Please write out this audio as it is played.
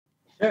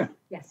Sure.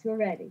 Yes, we're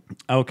ready.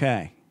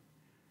 Okay.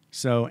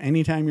 So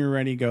anytime you're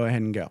ready, go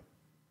ahead and go.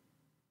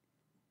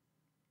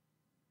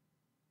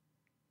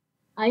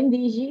 I'm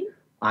Viji,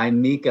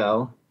 I'm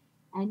Miko.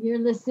 and you're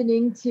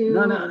listening to...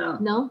 No.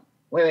 No?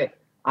 Wait.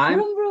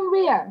 Vroom, vroom,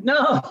 Veer.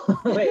 No.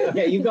 Wait,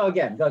 okay, you go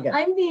again.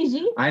 I'm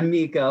Viji I'm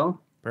Miko.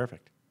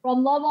 Perfect.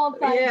 from Love All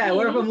 5D. Yeah,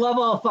 we're from Love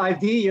All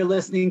 5D. You're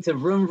listening to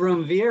Vroom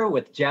Vroom Veer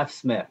with Jeff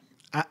Smith.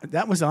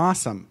 That was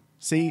awesome.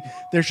 See,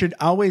 there should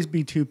always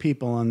be two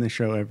people on the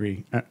show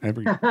every all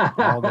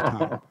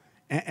the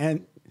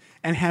time,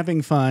 and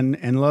having fun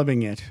and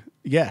loving it.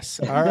 Yes.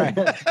 All right.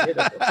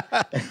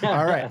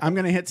 All right. I'm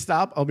going to hit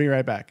stop. I'll be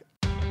right back.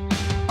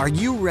 Are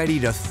you ready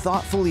to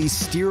thoughtfully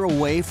steer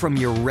away from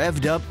your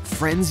revved up,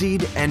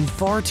 frenzied, and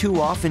far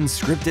too often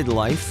scripted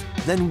life?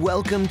 Then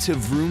welcome to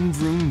Vroom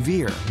Vroom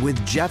Veer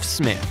with Jeff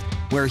Smith,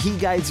 where he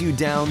guides you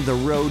down the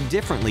road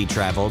differently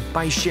traveled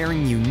by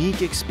sharing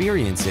unique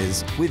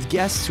experiences with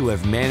guests who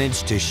have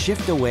managed to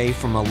shift away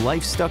from a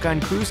life stuck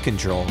on cruise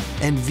control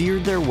and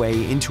veered their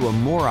way into a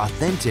more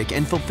authentic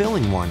and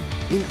fulfilling one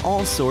in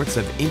all sorts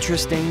of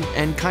interesting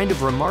and kind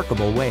of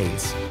remarkable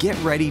ways.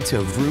 Get ready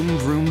to Vroom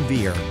Vroom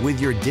Veer with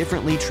your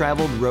differently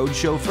traveled road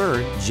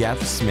chauffeur, Jeff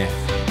Smith.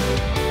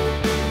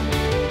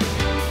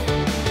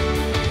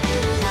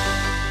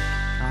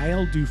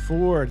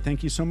 Duford,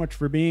 thank you so much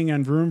for being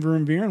on Vroom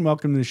Vroom Veer and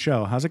welcome to the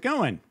show. How's it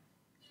going?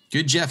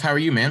 Good, Jeff. How are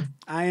you, man?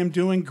 I am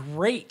doing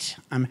great.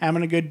 I'm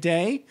having a good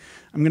day.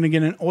 I'm going to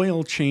get an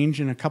oil change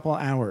in a couple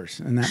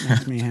hours, and that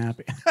makes me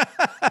happy.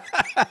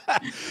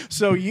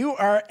 So you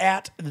are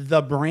at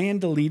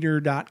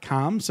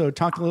thebrandleader.com. So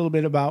talk a little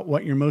bit about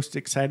what you're most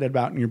excited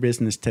about in your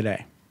business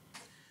today.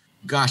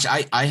 Gosh,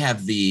 I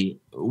have the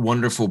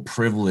wonderful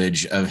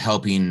privilege of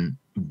helping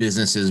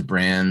businesses,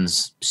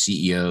 brands,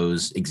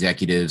 CEOs,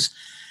 executives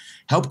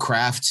help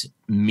craft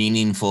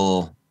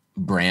meaningful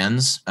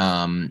brands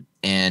and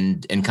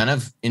kind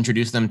of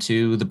introduce them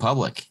to the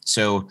public.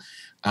 So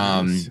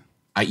Nice.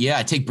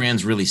 I take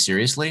brands really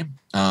seriously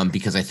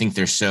because I think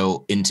they're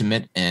so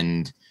intimate.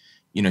 And,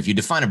 you know, if you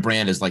define a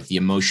brand as like the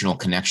emotional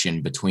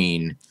connection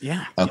between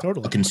a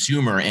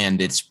consumer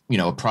and its, you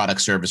know, a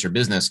product, service, or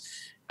business,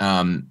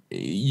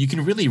 you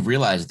can really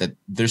realize that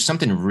there's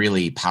something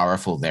really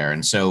powerful there.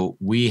 And so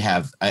we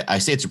have, I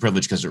say it's a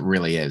privilege because it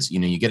really is, you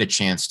know, you get a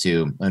chance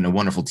to, and a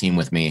wonderful team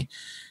with me,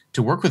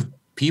 to work with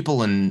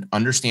people and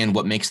understand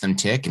what makes them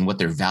tick and what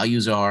their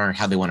values are,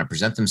 how they want to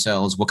present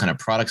themselves, what kind of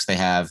products they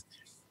have.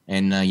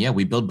 And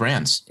we build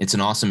brands. It's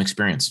an awesome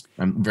experience.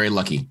 I'm very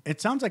lucky.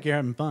 It sounds like you're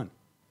having fun.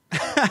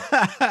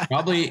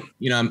 Probably,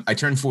 you know, I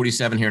turned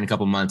 47 here in a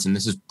couple of months, and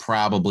this is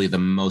probably the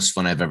most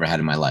fun I've ever had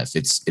in my life.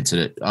 It's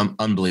an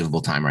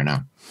unbelievable time right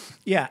now.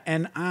 Yeah,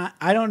 and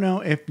I don't know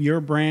if your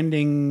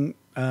branding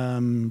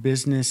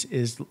business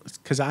is,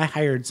 because I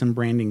hired some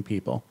branding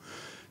people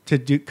to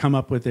come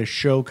up with a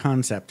show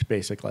concept,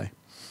 basically.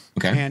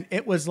 Okay. And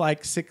it was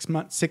like 6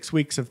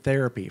 weeks of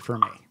therapy for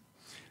me.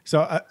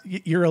 So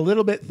you're a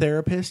little bit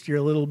therapist, you're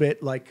a little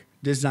bit like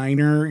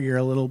designer, you're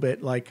a little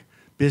bit like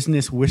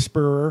business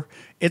whisperer.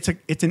 It's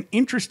an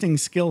interesting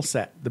skill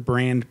set, the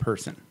brand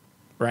person,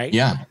 right?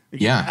 Yeah.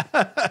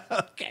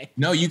 Okay.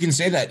 No, you can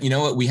say that. You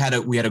know what? We had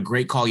a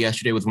great call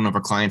yesterday with one of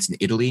our clients in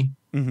Italy,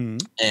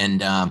 and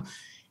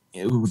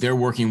they're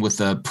working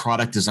with a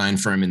product design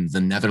firm in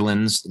the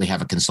Netherlands. They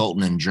have a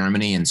consultant in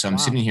Germany, and so I'm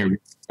sitting here,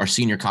 our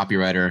senior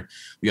copywriter,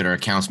 we got our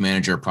accounts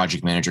manager,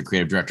 project manager,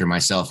 creative director,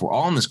 myself. We're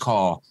all on this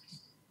call.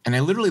 And I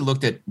literally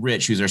looked at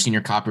Rich, who's our senior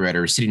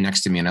copywriter, sitting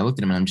next to me, and I looked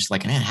at him and I'm just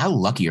like, man, how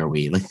lucky are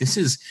we? Like, this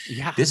is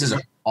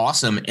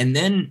awesome. And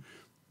then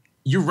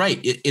you're right.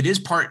 It is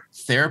part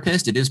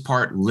therapist. It is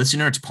part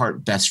listener. It's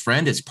part best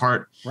friend. It's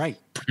part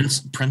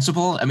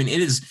principal. I mean,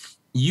 it is,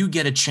 you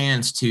get a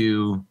chance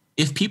to,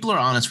 if people are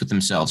honest with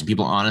themselves,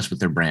 people are honest with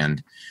their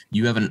brand,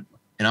 you have an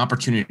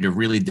opportunity to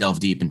really delve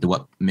deep into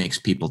what makes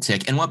people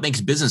tick and what makes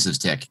businesses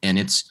tick. And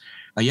it's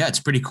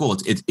pretty cool.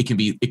 It can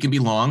be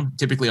long.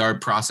 Typically our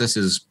process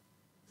is,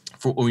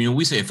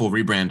 we say a full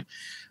rebrand,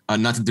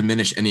 not to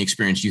diminish any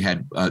experience you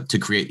had to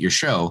create your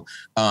show,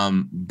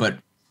 but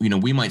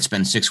we might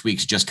spend 6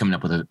 weeks just coming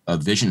up with a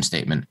vision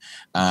statement.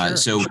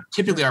 So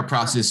typically our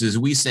process is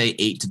we say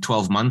 8 to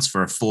 12 months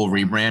for a full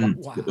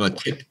rebrand,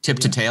 tip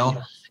to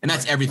tail. And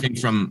that's everything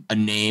from a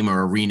name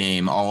or a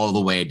rename all the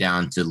way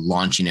down to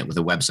launching it with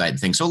a website and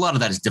things. So a lot of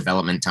that is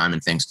development time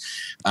and things.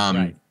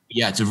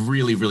 Yeah, it's a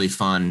really, really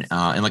fun.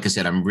 And like I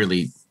said, I'm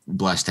really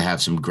blessed to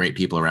have some great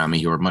people around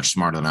me who are much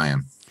smarter than I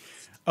am.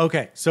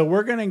 Okay, so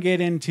we're going to get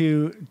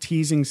into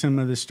teasing some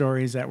of the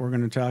stories that we're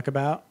going to talk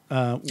about.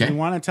 We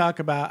want to talk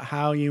about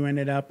how you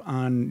ended up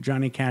on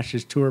Johnny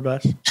Cash's tour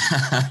bus.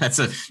 That's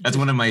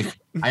one of my.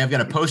 I have got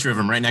a poster of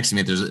him right next to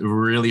me. There's a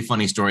really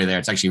funny story there.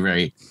 It's actually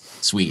very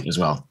sweet as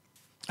well.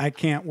 I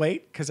can't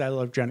wait because I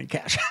love Johnny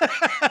Cash.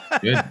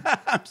 Good.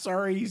 I'm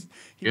sorry. He's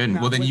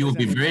good. Well, then you will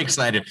be very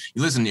excited.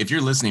 Listen, if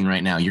you're listening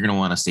right now, you're going to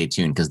want to stay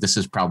tuned because this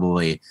is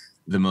probably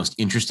the most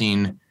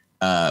interesting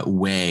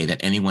way that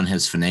anyone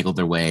has finagled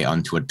their way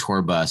onto a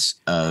tour bus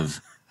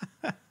of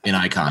an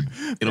icon.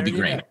 It'll be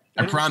great.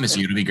 I promise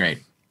you it'll be great.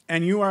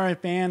 And you are a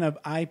fan of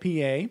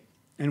IPA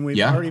And we've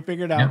already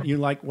figured out you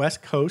like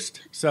West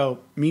Coast. So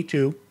me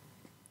too.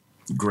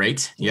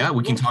 Great. Yeah,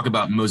 we can talk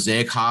about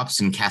Mosaic hops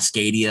and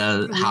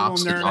Cascadia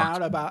hops. We'll nerd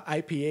out about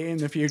IPA in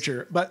the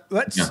future. But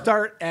let's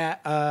start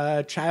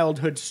at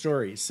childhood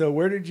stories. So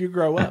where did you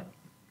grow up?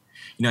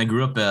 I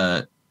grew up.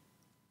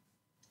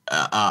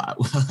 I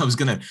was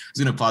gonna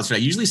pause for that.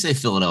 I usually say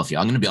Philadelphia.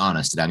 I'm gonna be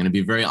honest today. I'm gonna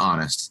be very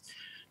honest.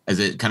 As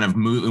it kind of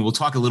move, and we'll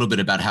talk a little bit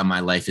about how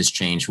my life has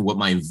changed, what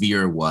my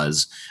Veer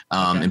was,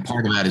 and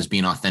part of that is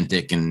being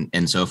authentic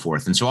and so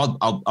forth. And so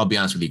I'll be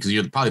honest with you, because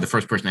you're probably the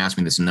first person to ask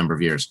me this in a number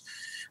of years.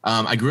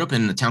 I grew up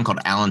in a town called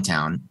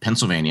Allentown,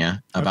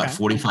 Pennsylvania, about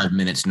 45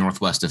 minutes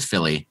northwest of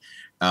Philly.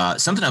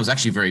 Something I was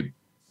actually very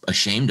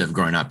ashamed of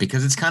growing up,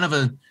 because it's kind of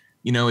a,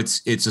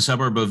 it's a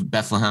suburb of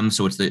Bethlehem.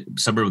 So it's the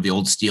suburb of the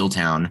old steel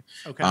town.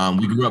 Okay.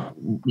 We grew up,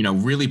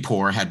 really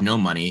poor, had no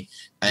money.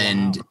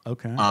 And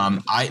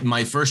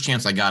my first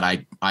chance I got,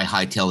 I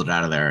hightailed it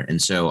out of there.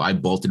 And so I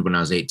bolted when I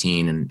was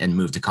 18 and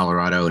moved to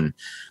Colorado and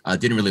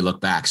didn't really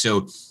look back.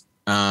 So,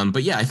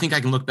 but yeah, I think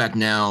I can look back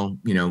now,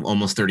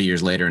 almost 30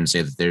 years later, and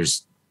say that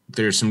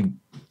there's some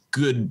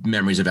good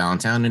memories of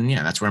Allentown, and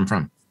yeah, that's where I'm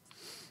from.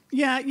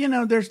 Yeah,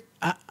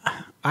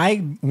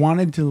 I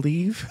wanted to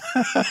leave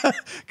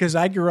because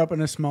I grew up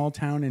in a small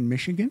town in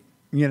Michigan,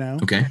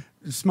 Okay.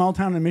 A small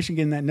town in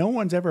Michigan that no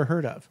one's ever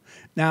heard of.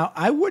 Now,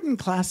 I wouldn't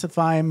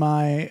classify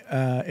my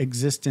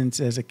existence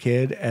as a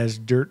kid as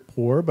dirt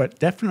poor, but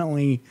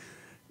definitely,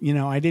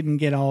 I didn't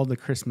get all the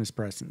Christmas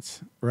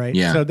presents, right?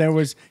 Yeah. So there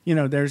was,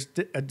 there's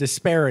a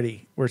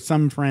disparity where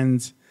some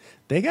friends,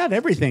 they got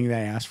everything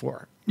they asked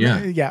for.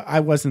 Yeah. Yeah, I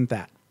wasn't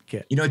that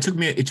kid. It took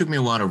me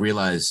a while to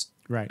realize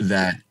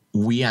that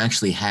we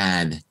actually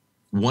had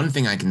one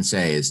thing I can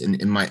say is,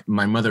 and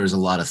my mother is a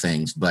lot of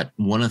things, but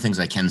one of the things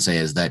I can say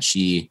is that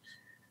she,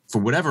 for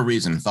whatever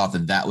reason, thought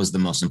that was the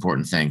most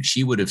important thing.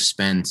 She would have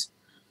spent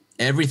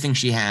everything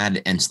she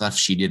had and stuff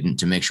she didn't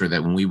to make sure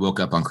that when we woke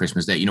up on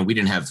Christmas Day, we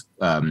didn't have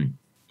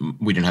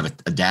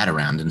a dad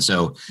around. And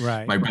so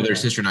my brother,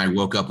 sister, and I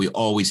woke up, we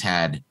always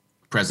had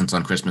presents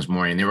on Christmas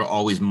morning. They were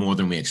always more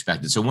than we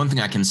expected. So one thing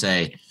I can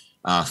say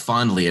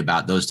fondly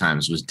about those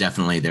times was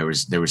definitely there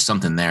was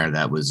something there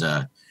that was,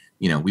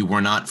 we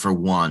were not for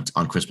want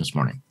on Christmas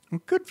morning.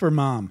 Well, good for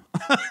mom.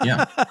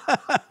 Yeah.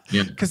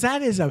 Because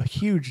that is a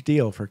huge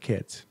deal for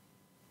kids.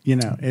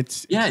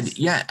 It's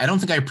I don't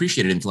think I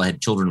appreciated it until I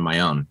had children of my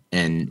own,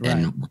 and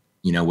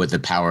what the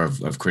power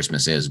of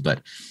Christmas is,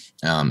 but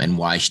and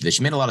why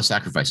she made a lot of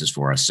sacrifices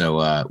for us.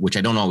 So which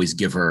I don't always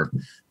give her,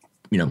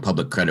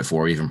 public credit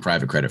for, or even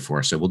private credit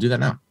for. So we'll do that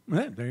now.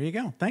 Well, there you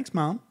go. Thanks,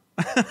 Mom.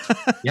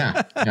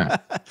 Yeah.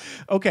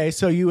 Okay,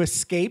 so you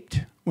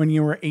escaped when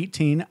you were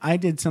 18. I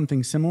did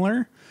something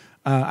similar.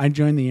 I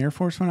joined the Air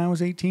Force when I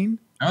was 18.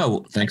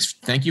 Oh, thanks.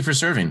 Thank you for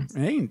serving.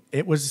 Hey,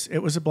 it was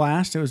a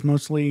blast. It was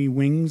mostly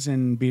wings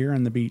and beer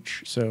on the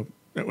beach, so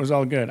it was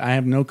all good. I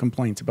have no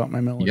complaints about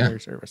my military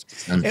service.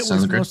 It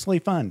was mostly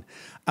fun.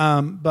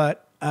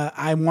 But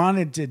I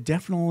wanted to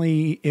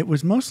definitely. It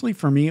was mostly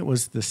for me. It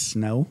was the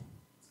snow.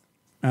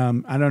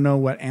 I don't know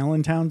what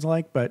Allentown's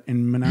like, but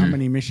in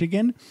Menominee,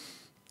 Michigan,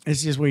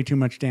 it's just way too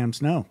much damn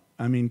snow.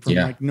 I mean, from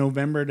like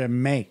November to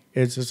May,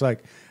 it's just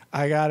like,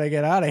 I got to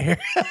get out of here.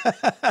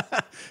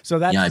 So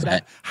that's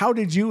that. How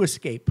did you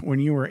escape when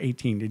you were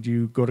 18? Did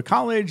you go to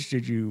college?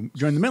 Did you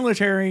join the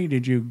military?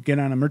 Did you get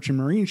on a merchant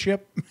marine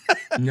ship?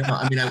 No,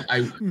 I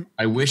mean,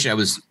 I wish I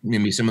was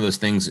maybe some of those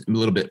things a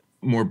little bit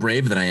more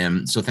brave than I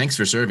am. So thanks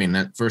for serving.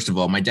 That, first of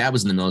all, my dad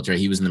was in the military.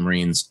 He was in the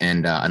Marines,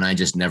 and I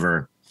just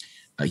never,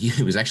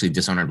 he was actually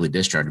dishonorably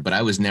discharged, but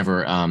I was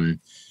never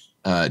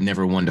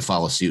one to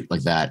follow suit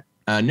like that.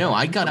 No,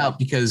 I got out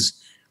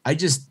because I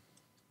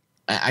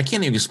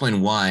can't even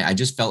explain why. I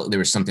just felt there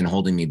was something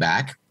holding me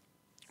back.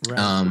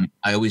 Right.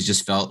 I always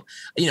just felt,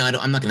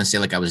 I'm not going to say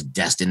like I was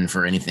destined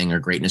for anything or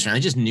greatness. I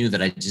just knew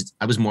that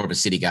I was more of a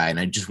city guy, and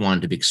I just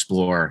wanted to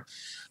explore.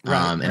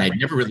 And I'd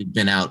never really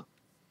been out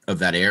of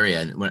that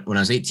area. And when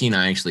I was 18,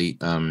 I actually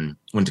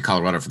went to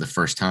Colorado for the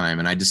first time,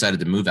 and I decided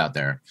to move out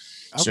there.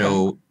 Okay.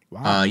 So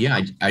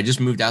I just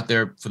moved out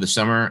there for the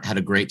summer, had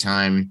a great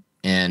time,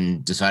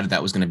 and decided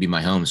that was going to be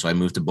my home. So I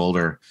moved to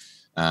Boulder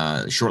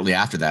shortly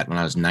after that when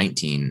I was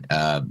 19,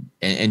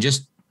 and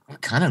just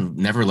kind of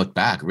never looked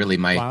back. Really,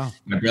 my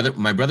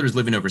brother was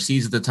living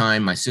overseas at the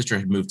time. My sister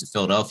had moved to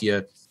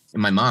Philadelphia,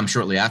 and my mom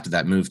shortly after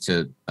that moved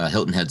to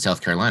Hilton Head,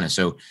 South Carolina.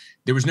 So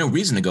there was no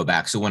reason to go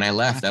back. So when I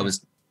left, I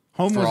was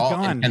home was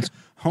gone.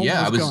 Home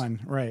was gone.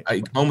 Right.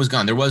 Home was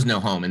gone. There was no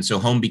home, and so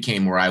home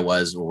became where I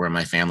was, or where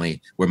my family,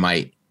 where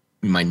my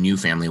new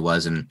family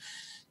was, and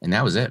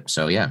that was it.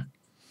 So yeah.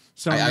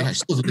 So I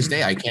still to this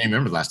day I can't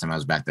remember the last time I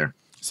was back there.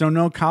 So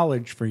no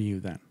college for you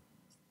then?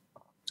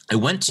 I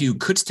went to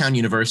Kutztown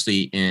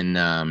University in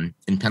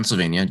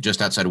Pennsylvania,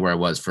 just outside of where I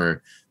was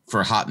for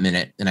a hot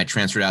minute, and I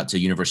transferred out to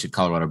University of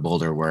Colorado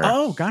Boulder, where.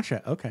 Oh,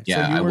 gotcha. Okay.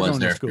 Yeah, so you were I was going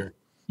there. To school.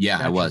 Yeah,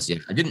 gotcha. I was. Yeah,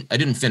 I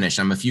didn't finish.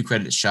 I'm a few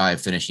credits shy of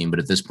finishing, but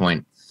at this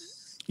point,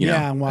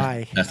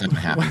 why? That's not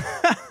going to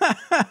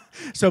happen.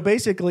 So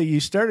basically, you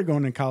started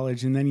going to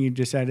college, and then you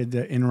decided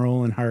to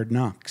enroll in Hard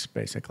Knocks,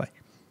 basically.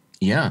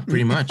 Yeah,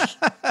 pretty much.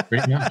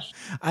 Pretty much.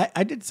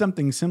 I did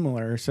something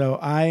similar. So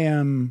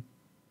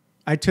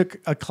I took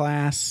a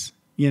class,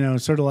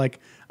 sort of like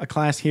a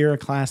class here, a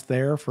class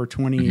there for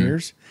 20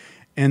 years.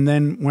 And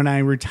then when I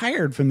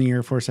retired from the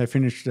Air Force, I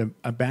finished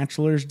a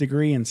bachelor's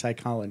degree in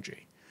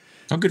psychology.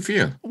 Oh, good for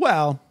you.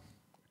 Well,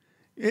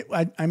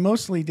 I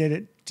mostly did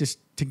it just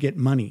to get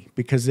money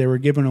because they were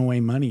giving away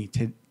money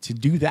to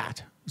do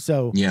that.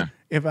 So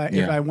if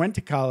I went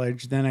to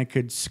college, then I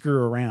could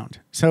screw around.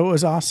 So it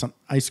was awesome.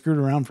 I screwed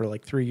around for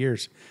like 3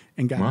 years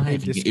and got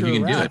paid to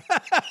screw around. Do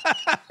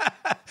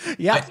it.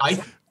 Yeah.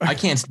 I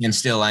can't stand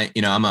still. I'm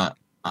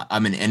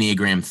an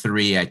Enneagram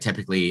 3.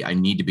 I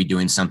need to be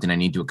doing something. I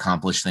need to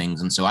accomplish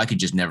things. And so I could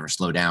just never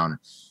slow down.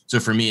 So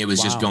for me, it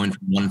was just going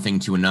from one thing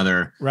to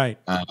another. Right.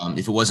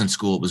 If it wasn't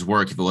school, it was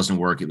work. If it wasn't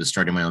work, it was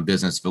starting my own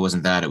business. If it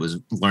wasn't that, it was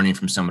learning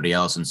from somebody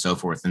else and so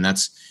forth. And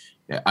it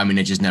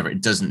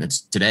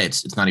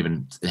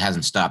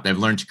hasn't stopped. I've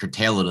learned to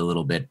curtail it a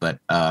little bit, but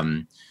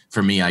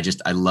for me, I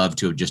love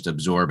to just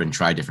absorb and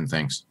try different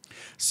things.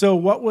 So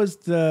what was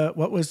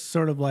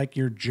sort of like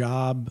your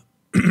job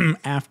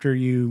after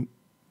you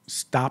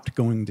stopped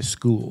going to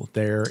school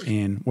there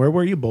where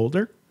were you,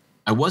 Boulder?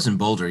 I was in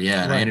Boulder.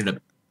 Yeah. And I ended up,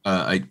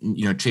 I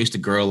chased a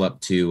girl up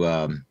to,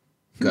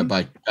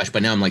 by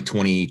now I'm like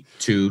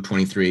 22,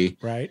 23.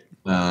 Right.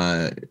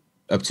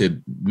 Up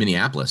to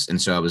Minneapolis. And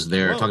so I was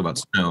there. Talk about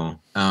snow.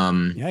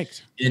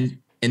 Yikes.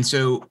 And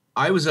so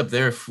I was up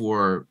there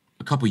for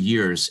a couple of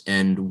years.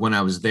 And when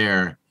I was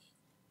there,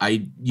 I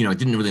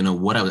didn't really know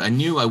what I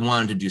knew I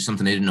wanted to do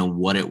something. I didn't know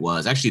what it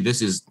was. Actually,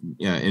 this is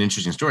an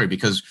interesting story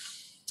because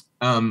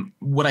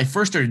what I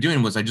first started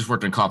doing was I just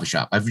worked in a coffee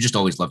shop. I've just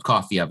always loved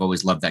coffee. I've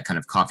always loved that kind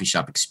of coffee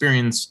shop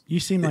experience. You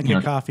seem like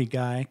a coffee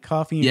guy.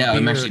 Coffee and beer.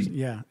 I'm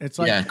actually, it's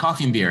like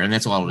coffee and beer, and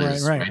that's all it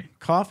is. Right.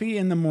 Coffee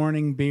in the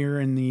morning, beer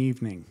in the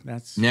evening.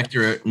 That's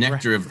nectar of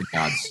the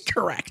gods.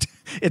 Correct.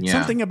 It's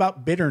something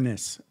about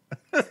bitterness.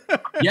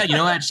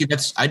 Actually,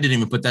 I didn't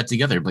even put that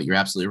together, but you're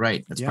absolutely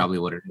right. That's probably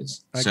what it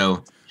is.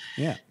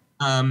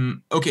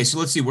 Okay, so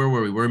let's see, where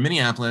were we? We're in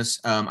Minneapolis.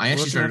 I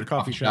actually started a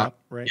coffee shop.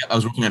 Right. Yeah, I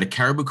was working at a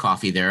Caribou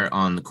Coffee there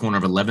on the corner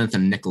of 11th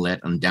and Nicollet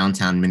on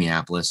downtown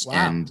Minneapolis. Wow.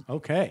 And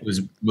it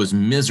was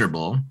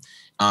miserable.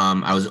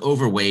 I was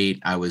overweight.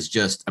 I was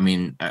just, I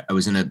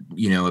was in a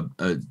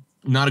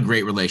not a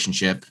great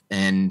relationship,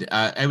 and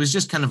I was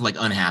just kind of like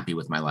unhappy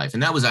with my life.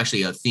 And that was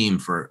actually a theme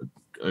for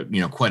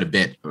quite a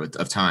bit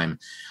of time.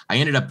 I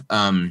ended up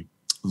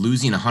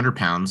losing 100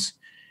 pounds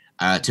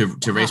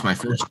to race my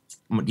first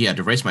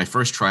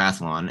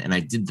triathlon. And I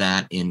did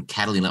that in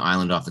Catalina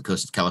Island off the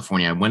coast of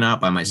California. I went out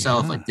by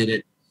myself. I did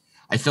it.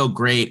 I felt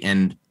great.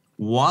 And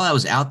while I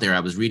was out there, I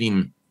was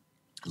reading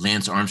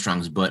Lance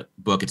Armstrong's book,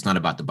 It's Not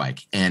About the Bike.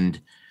 And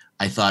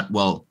I thought,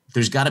 well,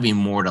 there's got to be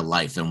more to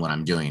life than what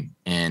I'm doing.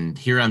 And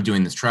here I'm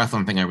doing this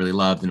triathlon thing I really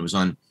loved. And it was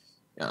on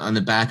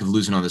the back of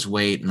losing all this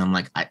weight. And I'm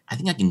like, I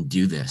think I can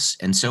do this.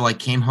 And so I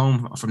came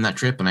home from that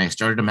trip and I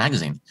started a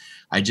magazine.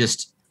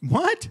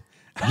 What?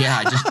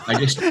 Yeah, I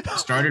just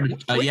started.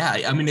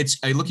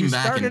 Looking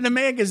back. Started a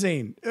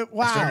magazine.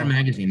 Wow. I started a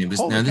magazine. It was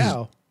this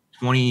is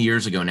 20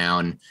 years ago now,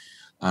 and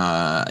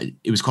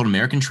it was called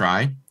American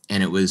Tri,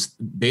 and it was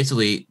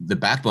basically the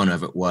backbone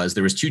of it was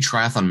there was 2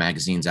 triathlon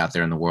magazines out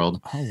there in the world.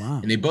 Oh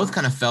wow! And they both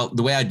kind of felt,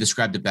 the way I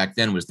described it back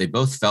then was they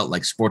both felt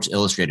like Sports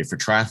Illustrated for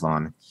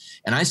triathlon.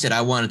 And I said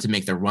I wanted to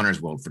make the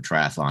runner's world for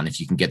triathlon, if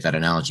you can get that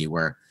analogy,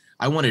 where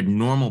I wanted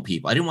normal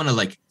people. I didn't want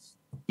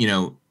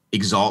to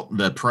exalt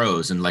the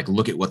pros and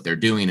look at what they're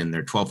doing in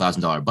their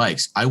 $12,000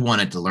 bikes. I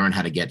wanted to learn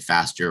how to get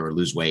faster or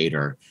lose weight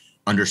or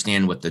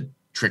understand what the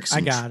tricks. I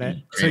got it.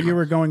 So you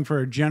were going for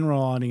a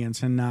general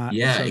audience and not.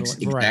 Yeah,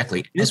 exactly.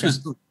 Right. This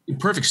was a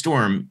perfect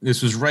storm.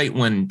 This was right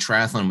when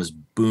triathlon was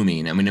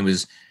booming. It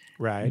was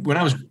right when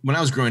I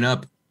was growing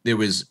up. There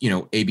was,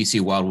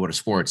 ABC Wild Water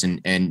Sports,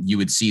 and you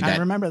would see that. I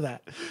remember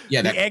that.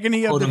 Yeah, the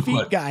agony of the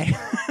feet guy.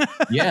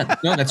 Yeah,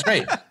 no, that's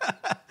right.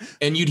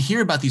 And you'd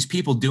hear about these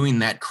people doing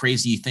that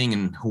crazy thing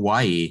in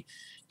Hawaii,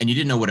 and you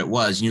didn't know what it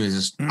was. You knew it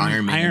was this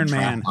Iron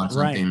Man.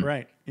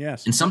 Right.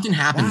 Yes. And something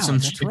happened. Wow,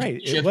 that's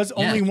right. It was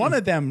only one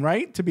of them,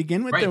 right? To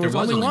begin with, there was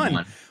only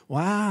one.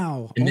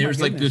 Wow. And there was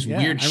this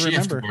weird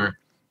shift where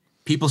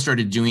people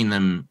started doing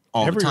them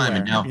all everywhere.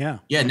 The time.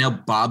 And now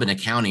Bob in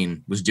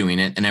accounting was doing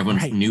it, and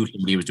everyone knew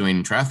somebody was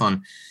doing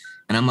triathlon.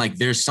 And I'm like,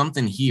 there's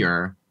something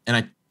here. And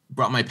I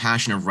brought my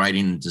passion of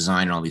writing and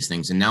design and all these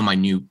things. And now my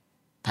new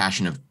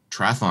passion of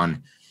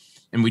triathlon.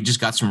 And we just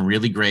got some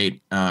really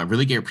great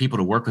people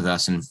to work with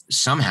us. And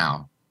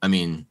somehow,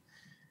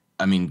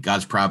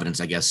 God's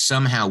providence, I guess,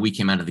 somehow we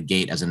came out of the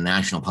gate as a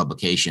national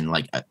publication,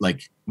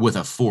 like with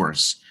a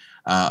force.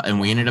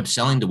 And we ended up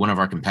selling to one of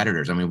our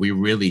competitors. We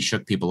really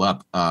shook people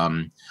up.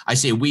 I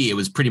say it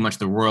was pretty much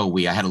the royal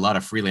we. I had a lot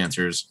of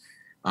freelancers.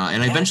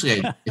 And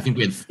eventually I think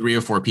we had 3 or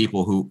 4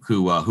 people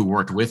who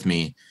worked with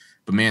me.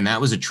 But man,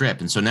 that was a trip.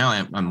 And so now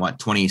I'm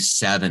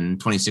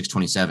 26,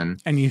 27.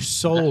 And you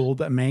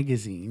sold a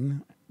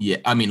magazine. Yeah.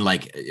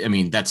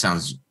 That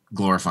sounds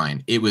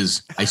glorifying.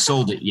 I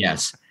sold it.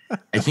 Yes.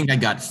 I think I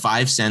got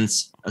 5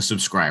 cents a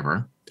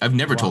subscriber. I've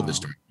never told this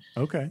story.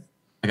 Okay.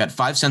 I got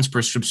 5 cents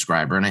per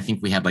subscriber, and I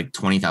think we had like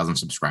 20,000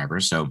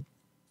 subscribers. So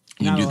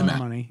you can do the math.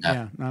 Money.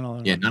 Yeah, not a lot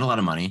of yeah, money. not a lot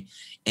of money.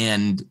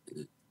 And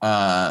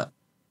I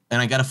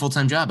got a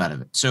full-time job out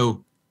of it.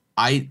 So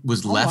I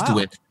was left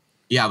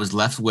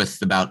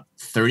with about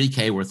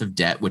 $30K worth of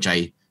debt, which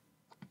I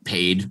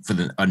paid for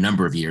a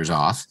number of years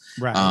off.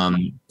 Right.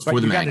 For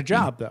but the you got magazine. a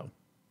job though.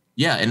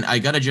 Yeah, and I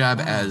got a job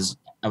as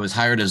I was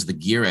hired as the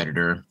gear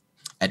editor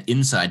at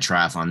Inside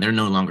Triathlon. They're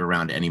no longer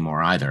around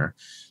anymore either.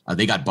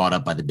 They got bought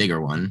up by the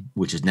bigger one,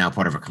 which is now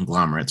part of a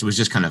conglomerate. So it was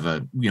just kind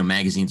of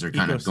magazines are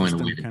kind of going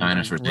the way the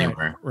dinosaurs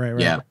anywhere. Right.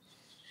 Yeah.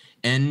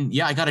 And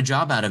I got a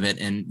job out of it.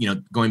 And,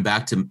 going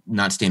back to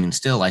not standing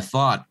still, I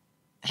thought,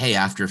 hey,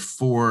 after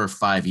 4 or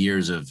 5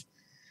 years of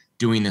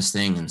doing this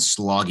thing and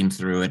slogging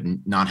through it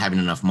and not having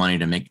enough money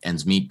to make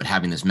ends meet, but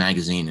having this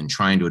magazine and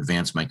trying to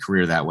advance my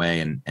career that way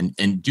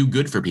and do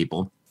good for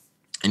people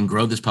and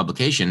grow this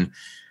publication,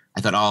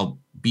 I thought I'll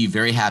be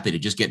very happy to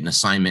just get an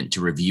assignment to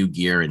review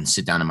gear and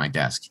sit down at my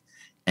desk.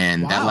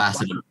 And that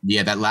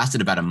lasted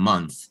about a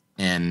month.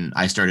 And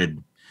I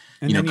started,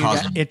 and then you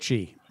got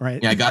itchy, right?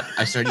 Yeah,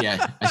 I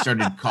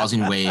started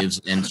causing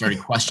waves and started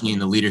questioning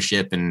the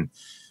leadership. And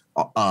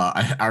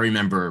I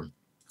remember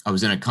I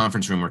was in a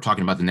conference room. We're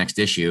talking about the next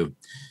issue,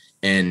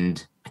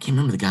 and I can't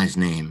remember the guy's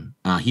name.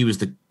 He was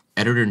the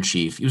editor in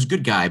chief. He was a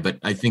good guy, but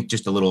I think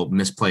just a little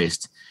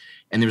misplaced.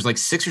 And there was like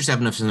 6 or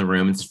 7 of us in the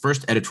room. It's the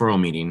first editorial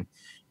meeting.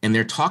 And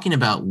they're talking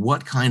about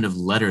what kind of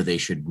letter they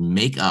should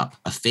make up,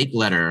 a fake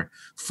letter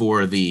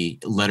for the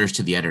letters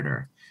to the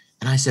editor.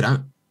 And I said, I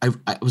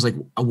was like,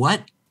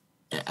 what?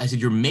 I said,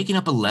 you're making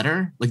up a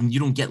letter? Like, you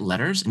don't get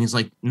letters? And he's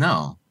like,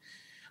 no.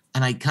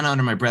 And I kind of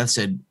under my breath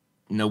said,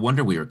 no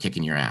wonder we were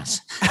kicking your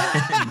ass.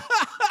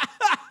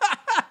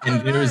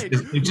 and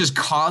it just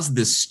caused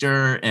this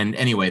stir. And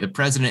anyway, the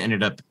president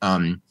ended up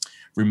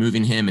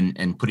removing him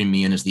and putting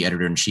me in as the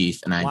editor in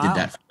chief. And I did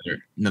that for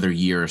another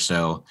year or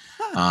so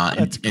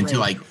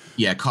until I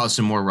caused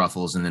some more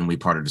ruffles, and then we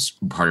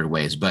parted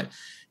ways. But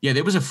yeah,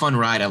 it was a fun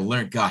ride. I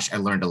learned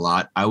a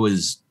lot. I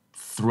was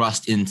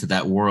thrust into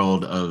that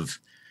world of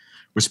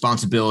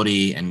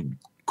responsibility and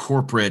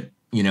corporate,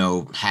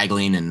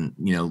 haggling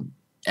and,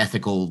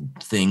 ethical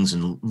things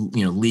and,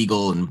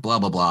 legal and blah,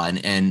 blah, blah.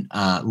 And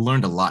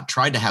learned a lot,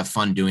 tried to have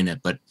fun doing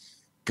it, but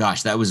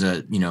gosh, that was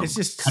it's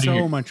just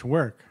so much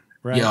work.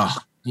 Right.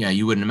 Yeah.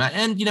 You wouldn't imagine.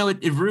 And,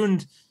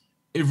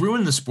 it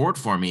ruined the sport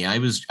for me. I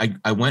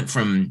went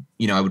from,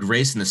 I would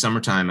race in the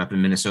summertime up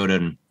in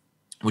Minnesota,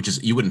 which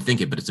is, you wouldn't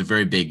think it, but it's a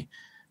very big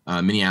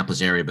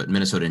Minneapolis area, but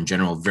Minnesota in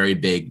general, very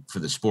big for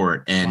the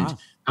sport. And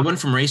I went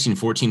from racing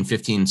 14,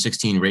 15,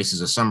 16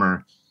 races a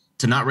summer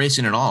to not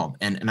racing at all.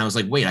 And I was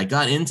like, wait, I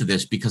got into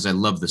this because I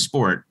love the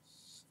sport.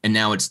 And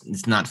now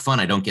it's not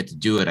fun. I don't get to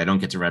do it. I don't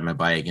get to ride my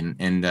bike. And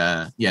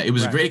it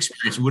was a great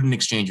experience. Wouldn't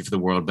exchange it for the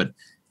world, but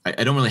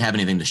I don't really have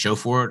anything to show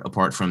for it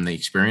apart from the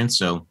experience.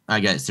 So I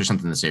guess there's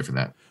something to say for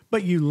that.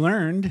 But you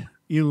learned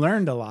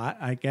a lot.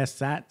 I guess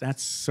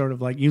that's sort of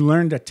like you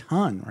learned a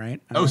ton, right?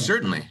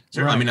 Certainly.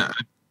 Right. I mean,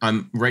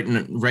 I'm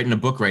writing a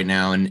book right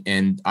now,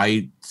 and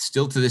I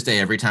still to this day,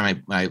 every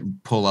time I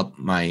pull up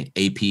my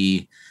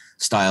AP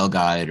style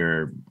guide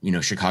or,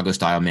 Chicago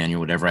style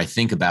manual, whatever, I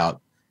think about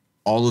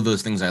all of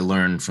those things I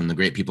learned from the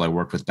great people I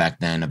worked with back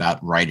then about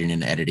writing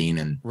and editing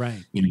and,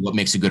 what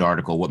makes a good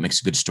article, what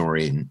makes a good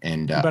story.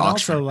 But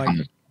also like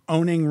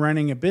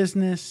running a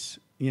business,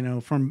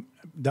 from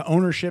the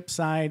ownership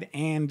side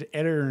and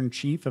editor in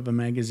chief of a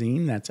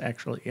magazine. That's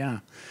actually,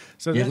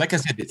 So like I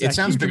said, it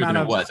sounds bigger than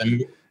it was. I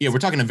mean, we're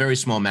talking a very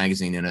small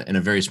magazine in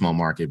a very small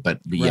market, but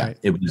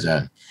it was,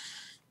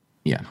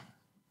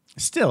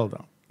 Still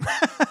though.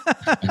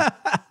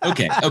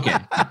 Okay.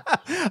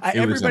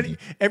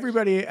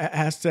 Everybody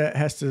has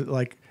to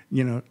like,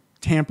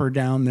 tamper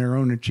down their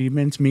own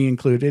achievements, me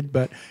included,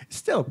 but it's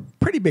still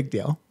pretty big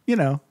deal.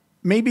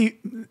 Maybe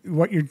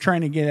what you're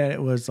trying to get at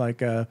it was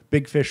like a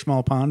big fish,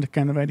 small pond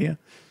kind of idea.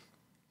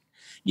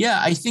 Yeah,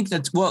 I think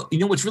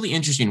what's really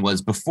interesting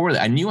was before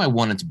that, I knew I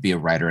wanted to be a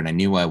writer and I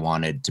knew I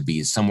wanted to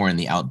be somewhere in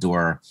the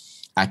outdoor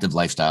active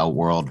lifestyle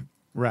world.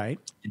 Right.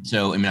 And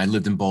so, I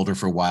lived in Boulder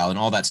for a while and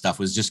all that stuff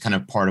was just kind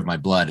of part of my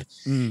blood.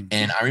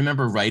 And I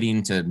remember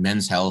writing to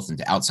Men's Health and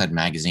to Outside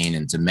Magazine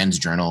and to Men's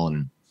Journal.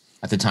 And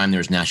at the time there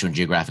was National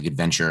Geographic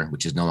Adventure,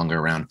 which is no longer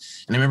around.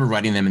 And I remember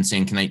writing them and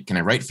saying, can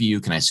I write for you?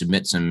 Can I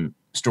submit some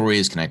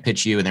stories? Can I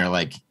pitch you? And they're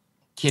like,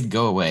 kid,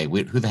 go away.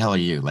 Who the hell are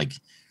you? Like,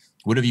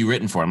 what have you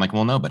written for? I'm like,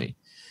 well, nobody.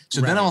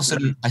 So then all of a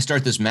sudden I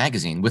start this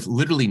magazine with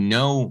literally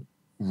no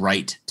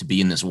right to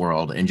be in this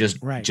world and just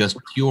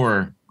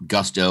pure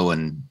gusto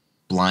and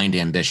blind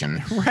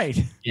ambition. Right.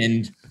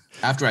 And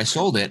after I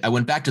sold it, I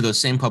went back to those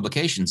same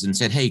publications and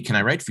said, hey, can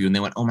I write for you? And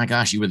they went, oh my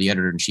gosh, you were the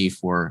editor in chief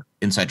for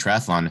Inside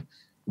Triathlon.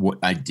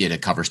 I did a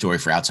cover story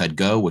for Outside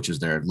Go, which was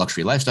their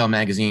luxury lifestyle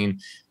magazine.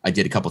 I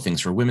did a couple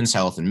things for Women's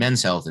Health and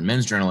Men's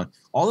Journal.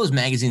 All those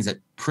magazines that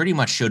pretty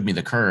much showed me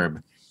the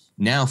curb.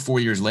 Now,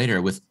 4 years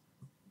later, with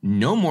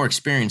no more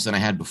experience than I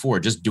had before,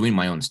 just doing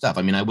my own stuff.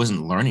 I mean, I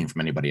wasn't learning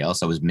from anybody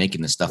else. I was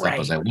making the stuff up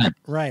as I went.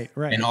 Right.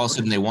 And all of a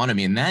sudden they wanted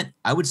me. And that,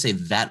 I would say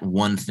that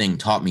one thing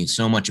taught me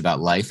so much about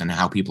life and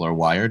how people are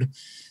wired.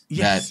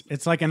 Yes,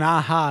 it's like an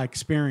aha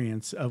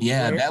experience of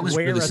that was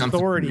where really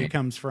authority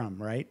comes from,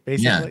 right?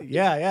 Basically,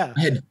 yeah.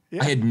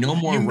 I had no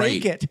more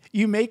right.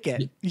 You make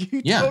it.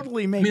 You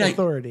totally make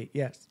authority.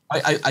 Yes.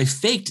 I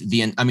faked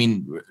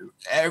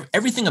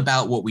everything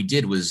about what we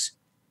did was,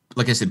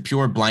 like I said,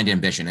 pure blind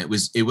ambition. It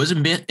was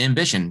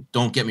ambition.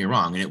 Don't get me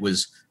wrong. And it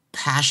was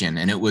passion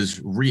and it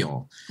was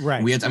real.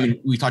 Right. We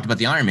talked about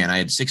the Ironman. I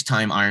had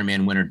 6-time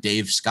Ironman winner,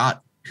 Dave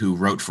Scott, who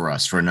wrote for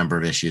us for a number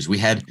of issues. We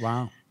had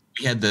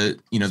the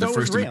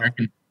first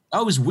American.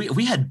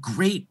 We had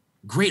great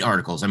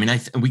articles. I mean,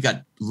 we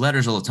got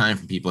letters all the time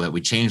from people that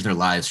we changed their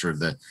lives for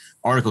the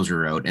articles we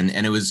wrote. And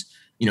it was,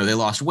 they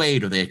lost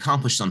weight or they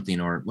accomplished something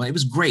it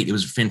was great. It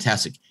was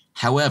fantastic.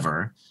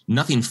 However,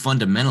 nothing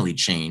fundamentally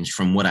changed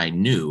from what I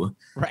knew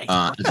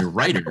as a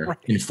writer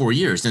in 4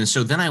 years. And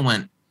so then I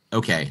went,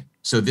 okay,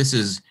 so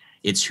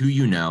it's who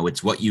you know,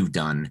 it's what you've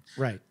done.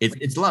 Right.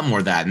 It's a lot more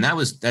of that. And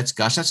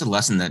that's a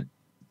lesson that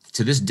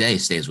to this day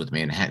stays with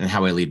me and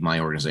how I lead my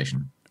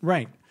organization.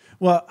 Right.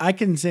 Well, I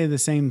can say the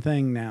same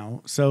thing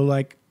now. So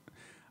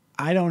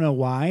I don't know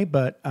why,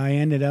 but I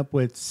ended up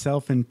with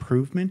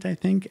self-improvement, I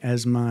think,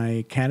 as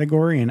my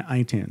category in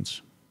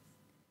iTunes.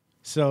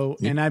 So,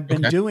 and I've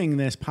been doing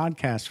this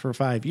podcast for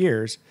 5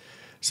 years.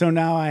 So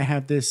now I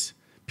have this,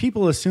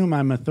 people assume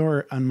I'm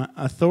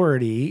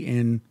authority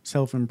in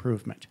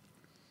self-improvement.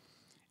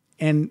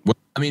 And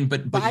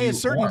but by a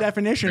certain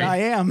definition, right? I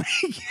am.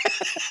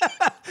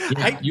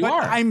 You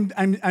are.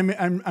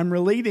 I'm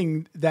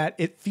relating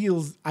that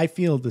I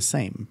feel the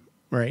same,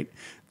 right?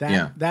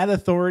 That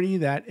authority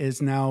that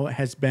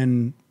has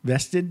been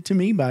vested to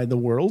me by the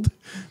world.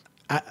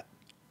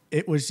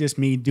 It was just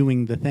me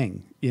doing the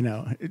thing,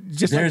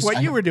 just like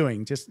what you were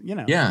doing,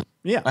 Yeah.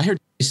 I heard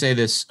you say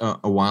this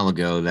a while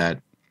ago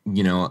that,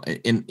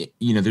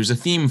 there's a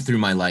theme through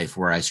my life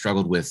where I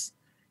struggled with,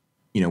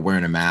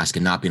 wearing a mask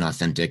and not being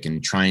authentic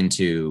and trying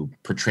to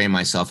portray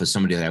myself as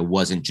somebody that I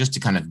wasn't, just to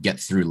kind of get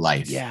through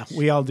life. Yeah.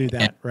 We all do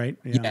that, right?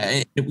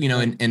 Yeah.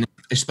 And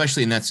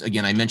especially, and that's,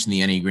 again, I mentioned the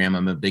Enneagram.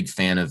 I'm a big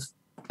fan of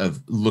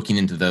looking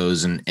into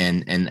those. And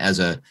as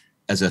a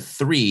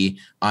 3,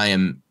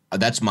 I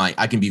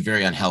can be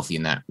very unhealthy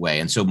in that way.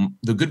 And so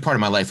the good part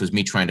of my life was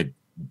me trying to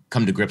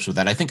come to grips with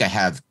that. I think I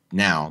have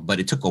now, but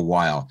it took a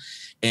while.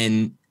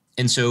 And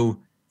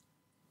so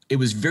it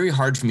was very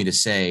hard for me to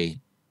say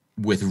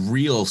with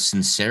real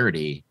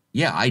sincerity,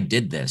 yeah, I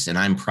did this and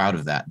I'm proud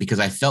of that, because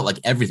I felt like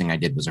everything I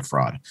did was a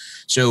fraud.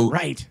 So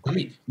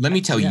let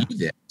me tell you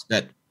this,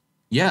 that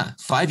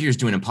 5 years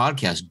doing a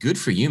podcast, good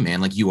for you,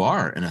 man. Like, you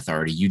are an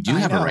authority. You do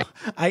have a right.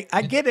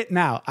 I get it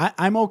now.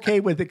 I'm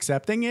okay with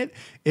accepting it.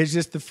 It's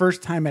just the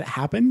first time it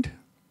happened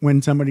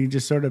when somebody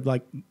just sort of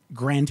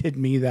granted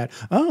me that,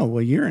 oh,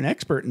 well, you're an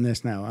expert in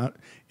this now.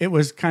 It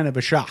was kind of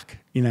a shock,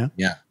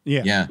 Yeah.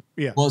 Yeah.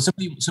 Well,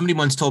 somebody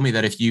once told me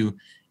that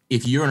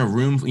if you're in a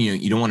room,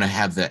 you don't want to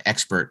have the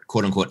expert,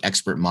 quote unquote,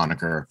 expert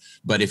moniker,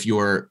 but if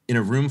you're in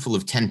a room full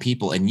of 10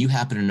 people and you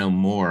happen to know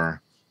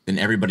more than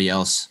everybody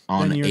else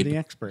on then you're the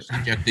expert.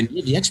 Subject, then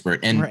you're the expert.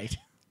 And, right.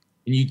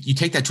 And you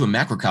take that to a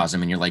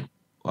macrocosm and you're like,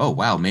 oh,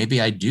 wow,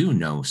 maybe I do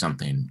know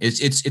something.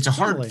 It's a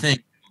hard thing.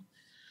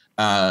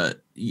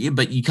 But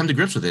you come to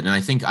grips with it. And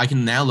I think I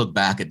can now look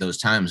back at those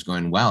times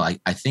going, wow,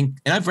 I think,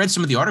 and I've read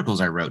some of the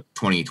articles I wrote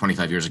 20,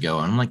 25 years ago.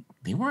 And I'm like,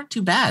 they weren't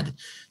too bad,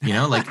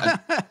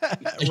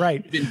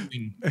 right.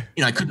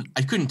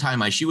 I couldn't tie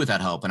my shoe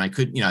without help. And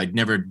I'd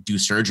never do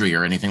surgery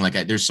or anything like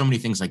that. There's so many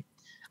things like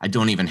I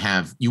don't even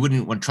have, you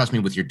wouldn't want to trust me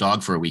with your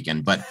dog for a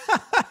weekend, but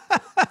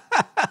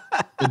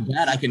with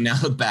that, I can now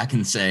look back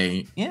and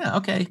say, yeah,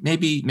 okay,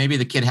 maybe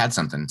the kid had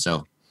something.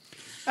 So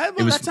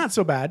that's not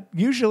so bad.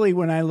 Usually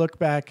when I look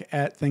back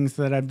at things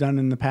that I've done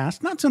in the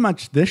past, not so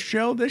much this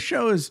show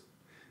is,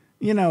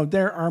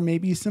 there are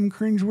maybe some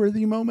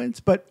cringeworthy moments,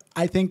 but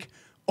I think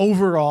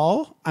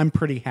overall I'm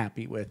pretty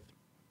happy with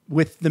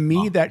the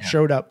me that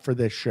showed up for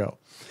this show.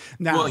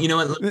 Now, well, you know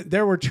what?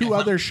 There were 2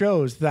 other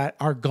shows that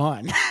are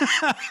gone.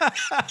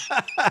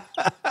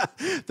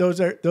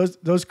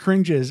 those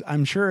cringes.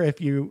 I'm sure if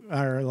you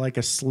are like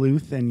a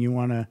sleuth and you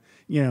want to,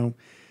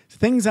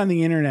 things on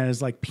the internet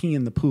is like pee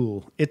in the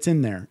pool. It's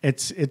in there.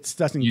 It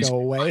doesn't go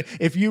away.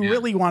 If you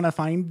really want to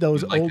find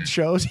those old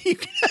shows, you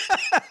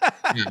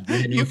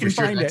can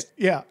find it.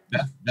 Yeah,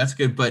 that's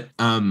good. But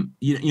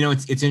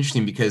it's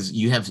interesting because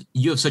you have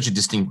such a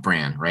distinct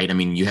brand, right? I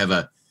mean, you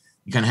kind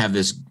of have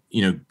this,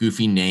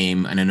 goofy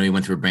name, and I know you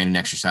went through a branding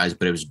exercise,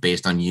 but it was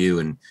based on you,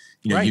 and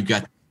you've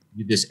got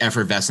this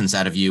effervescence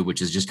out of you, which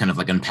is just kind of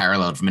like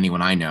unparalleled from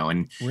anyone I know.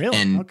 And really,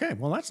 and, okay,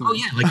 well, that's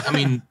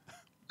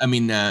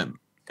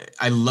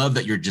I love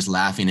that you're just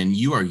laughing, and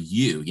you are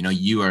you.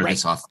 You are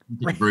this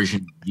authentic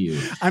version of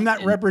you. I'm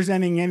not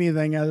representing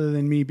anything other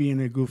than me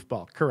being a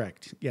goofball.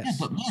 Correct. Yes. Yeah,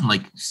 but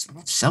man,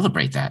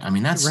 celebrate that. I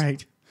mean, that's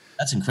right.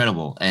 That's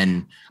incredible.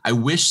 And I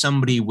wish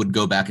somebody would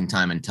go back in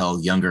time and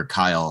tell younger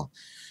Kyle,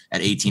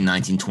 at 18,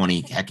 19,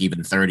 20, heck,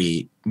 even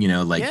 30,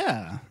 like,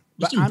 yeah.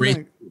 just But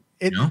embrace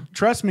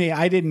trust me,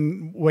 I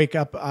didn't wake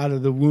up out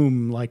of the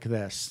womb like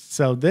this.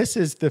 So this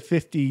is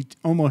the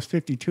almost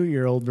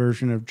 52-year-old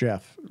version of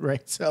Jeff,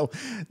 right? So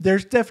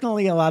there's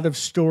definitely a lot of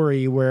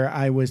story where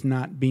I was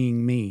not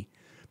being me.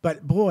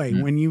 But boy,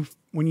 when you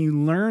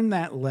learn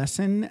that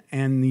lesson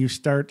and you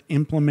start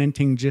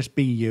implementing just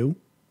be you,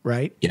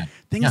 right? Yeah.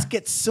 Things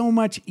get so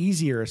much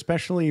easier,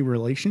 especially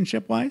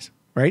relationship-wise,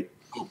 right?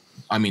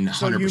 I mean, 100%.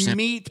 So you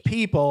meet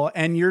people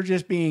and you're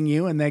just being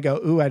you and they go,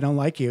 ooh, I don't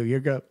like you. You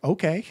go,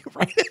 okay,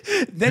 right?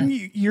 Then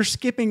you're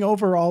skipping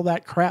over all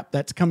that crap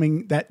that's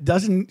coming that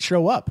doesn't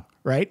show up,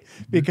 right?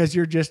 Because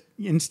you're just,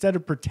 instead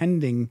of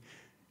pretending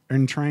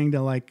and trying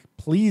to like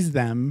please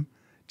them,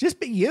 just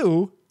be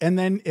you. And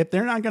then if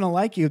they're not going to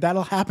like you,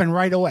 that'll happen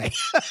right away.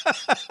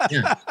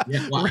 Yeah.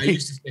 Well, I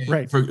used to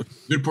say, for a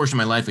good portion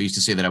of my life, I used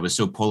to say that I was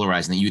so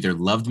polarized and that you either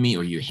loved me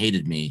or you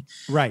hated me.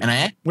 Right.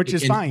 And which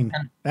is fine.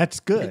 That's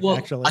good,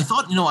 actually. I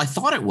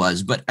thought it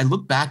was, but I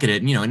look back at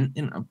it, and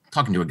I'm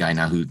talking to a guy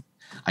now who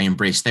I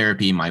embrace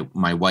therapy.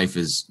 My wife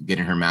is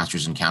getting her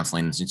master's in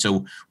counseling. And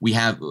so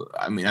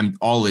I'm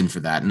all in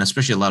for that. And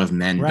especially a lot of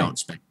men don't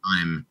spend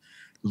time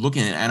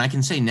looking at it. And I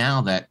can say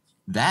now that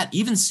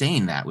even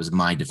saying that was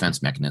my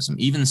defense mechanism.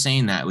 Even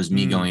saying that was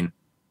me going,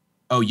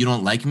 oh, you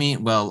don't like me?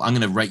 Well, I'm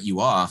going to write you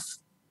off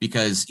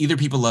because either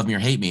people love me or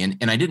hate me.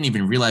 And I didn't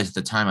even realize at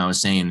the time I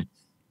was saying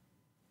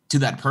to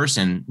that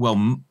person,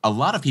 well, a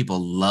lot of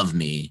people love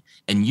me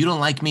and you don't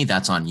like me.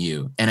 That's on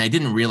you. And I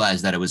didn't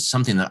realize that it was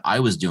something that I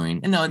was doing.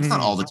 And no, it's not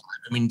all the time.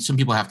 I mean, some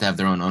people have to have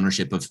their own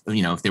ownership of,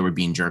 if they were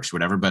being jerks or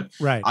whatever, but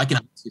I can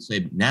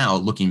say now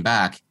looking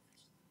back,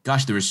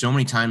 gosh, there were so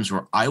many times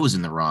where I was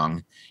in the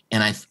wrong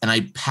and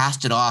I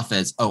passed it off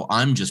as, oh,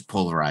 I'm just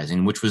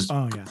polarizing, which was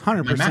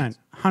 100%.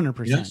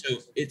 100%. So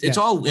it's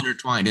all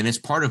intertwined and it's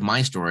part of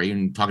my story.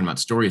 And talking about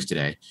stories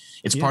today,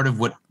 it's part of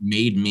what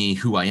made me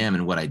who I am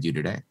and what I do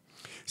today.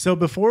 So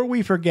before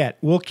we forget,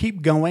 we'll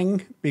keep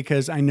going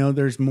because I know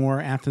there's more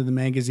after the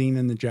magazine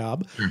and the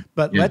job,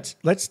 but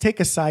let's take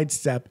a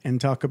sidestep and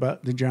talk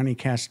about the Johnny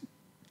Cash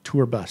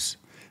tour bus.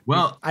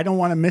 Well, I don't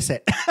want to miss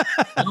it.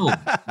 No.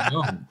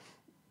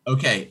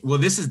 Okay. Well,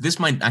 this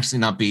might actually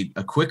not be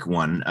a quick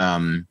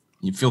one.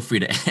 You feel free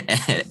to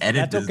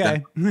edit. That's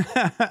okay.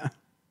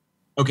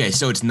 Okay.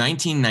 So it's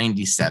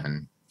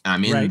 1997.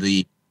 I'm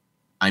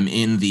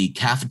in the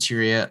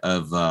cafeteria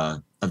of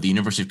the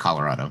University of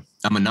Colorado.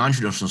 I'm a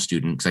non-traditional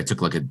student because I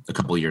took like a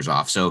couple of years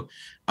off. So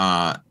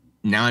now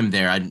I'm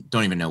there. I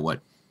don't even know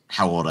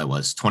how old I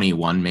was,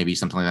 21, maybe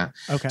something like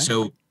that. Okay.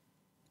 So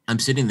I'm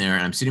sitting there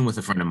and I'm sitting with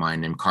a friend of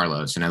mine named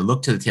Carlos. And I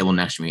look to the table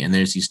next to me and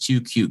there's these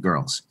two cute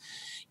girls.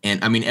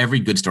 And I mean,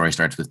 every good story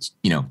starts with,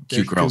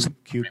 cute girls.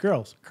 Cute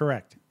girls.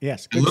 Correct.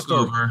 Yes. I look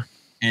over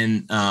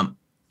and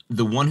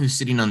the one who's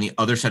sitting on the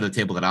other side of the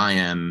table that I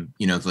am,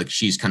 like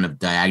she's kind of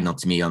diagonal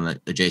to me on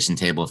the adjacent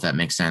table, if that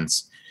makes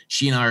sense.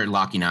 She and I are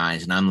locking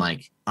eyes and I'm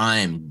like,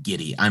 I'm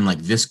giddy. I'm like,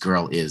 this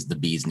girl is the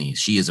bee's knees.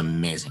 She is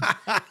amazing.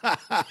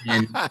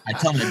 And I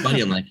tell my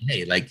buddy, I'm like,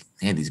 hey,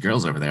 these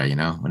girls over there,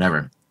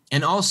 whatever.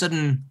 And all of a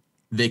sudden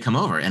they come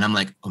over and I'm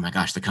like, oh my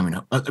gosh, they're coming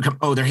up.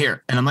 Oh, they're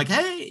here. And I'm like,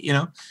 hey,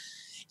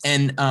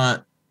 and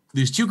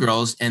there's two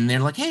girls and they're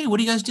like, hey, what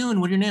are you guys doing?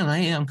 What's your name?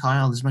 Hey, I'm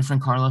Kyle. This is my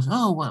friend Carlos.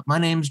 Oh, well, my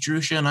name's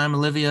Drusha and I'm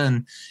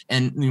Olivia.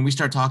 And we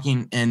start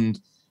talking and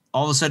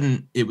all of a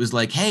sudden it was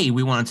like, hey,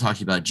 we want to talk to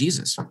you about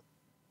Jesus.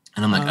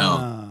 And I'm like,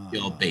 the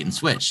old bait and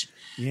switch.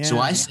 Yeah. So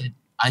I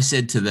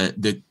said to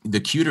the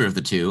cuter of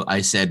the two,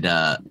 I said,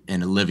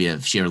 and Olivia,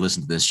 if she ever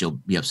listens to this, she'll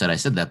be upset I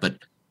said that. But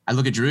I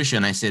look at Drusha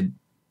and I said,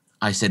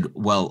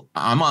 well,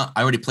 I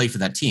already played for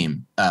that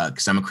team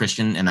because I'm a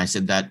Christian. And I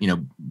said that,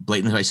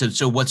 blatantly. I said,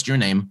 so what's your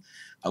name?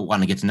 I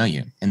want to get to know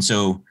you. And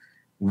so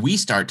we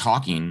start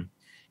talking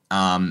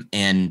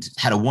and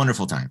had a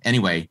wonderful time.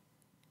 Anyway,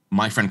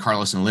 my friend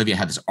Carlos and Olivia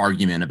had this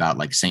argument about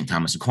like St.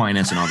 Thomas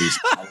Aquinas and all these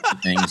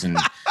things. And,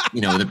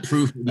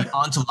 the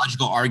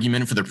ontological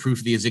argument for the proof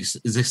of the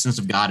existence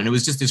of God. And it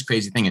was just this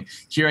crazy thing. And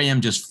here I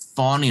am just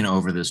fawning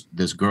over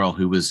this girl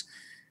who was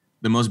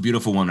the most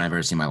beautiful woman I've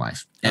ever seen in my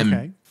life.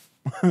 And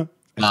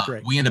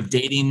we end up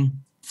dating.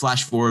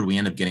 Flash forward, we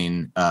end up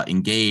getting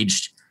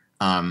engaged.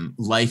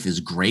 Life is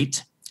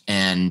great.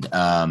 And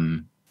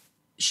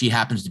she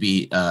happens to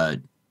be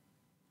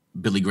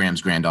Billy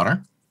Graham's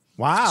granddaughter.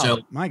 Wow. So,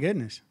 my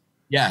goodness.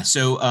 Yeah.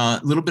 So a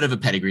little bit of a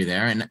pedigree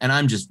there. And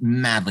I'm just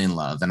madly in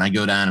love. And I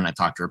go down and I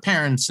talk to her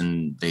parents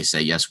and they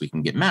say, yes, we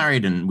can get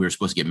married. And we were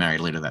supposed to get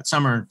married later that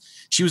summer.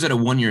 She was at a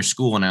 1-year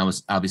school and I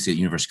was obviously at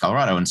University of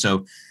Colorado. And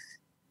so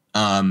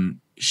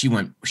she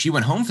went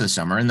home for the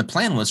summer and the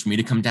plan was for me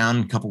to come down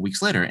a couple of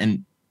weeks later.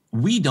 And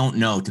we don't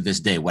know to this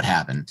day what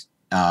happened.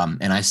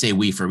 And I say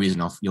we for a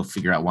reason. You'll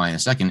figure out why in a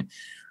second.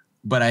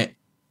 But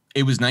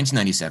it was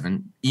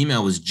 1997.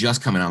 Email was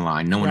just coming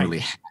online. No one really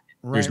had it.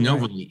 There's no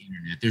really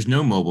internet. There's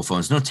no mobile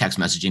phones, no text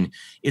messaging.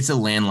 It's a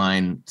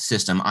landline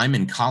system. I'm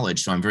in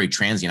college, so I'm very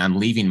transient. I'm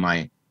leaving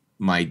my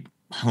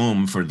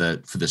home for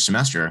the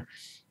semester.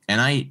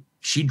 And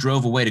she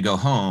drove away to go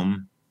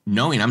home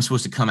knowing I'm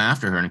supposed to come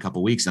after her in a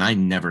couple of weeks. And I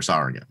never saw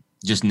her again.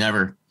 just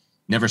never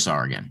saw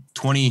her again.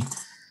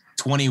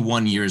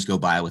 21 years go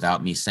by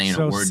without me saying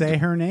a word. Say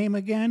her name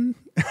again,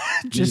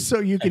 just so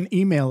you can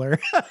email her.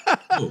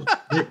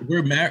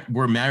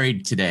 We're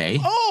married today.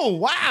 Oh,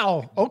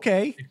 wow.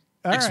 Okay.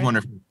 All right.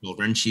 Wonderful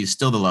children. She's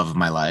still the love of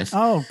my life.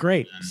 Oh,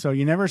 great. So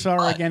you never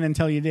saw her again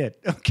until you did.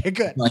 Okay,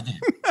 good.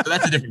 So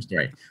that's a different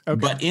story. Okay.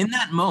 But in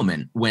that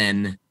moment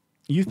when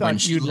you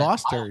thought you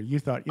lost her,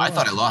 I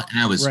thought I lost, and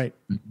I was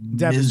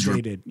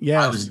devastated.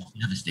 Yeah, I was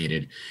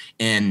devastated,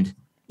 and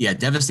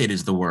devastated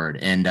is the word.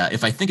 And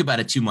if I think about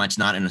it too much,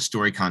 not in a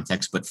story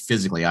context, but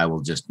physically, I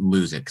will just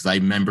lose it because I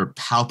remember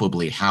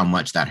palpably how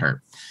much that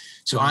hurt.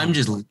 So I'm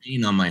just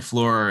laying on my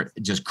floor,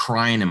 just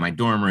crying in my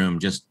dorm room.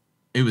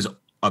 It was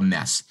a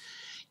mess.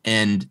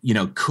 And,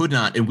 could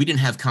not, and we didn't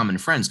have common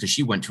friends because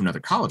she went to another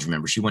college.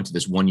 Remember, she went to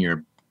this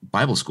 1-year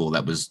Bible school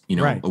that was,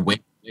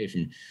 away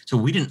from,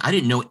 so I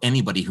didn't know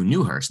anybody who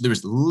knew her. So there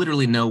was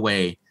literally no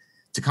way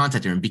to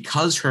contact her. And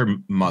because her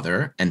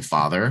mother and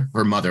father,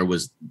 her mother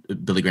was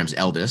Billy Graham's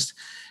eldest,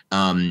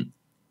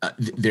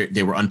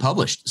 they were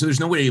unpublished. So there's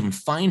no way to even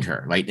find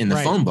her, right? In the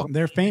phone book.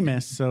 They're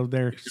famous. So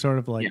they're sort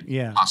of like,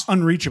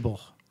 unreachable.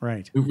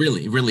 Right.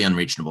 Really, really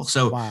unreachable.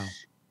 So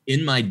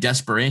in my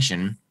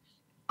desperation,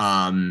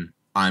 I'm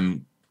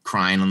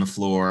crying on the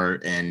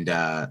floor, and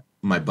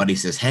my buddy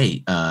says,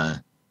 "Hey, I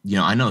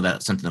know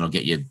that's something that'll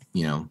get you,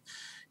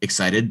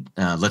 excited.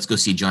 Let's go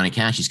see Johnny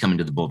Cash. He's coming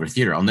to the Boulder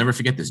Theater." I'll never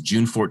forget this,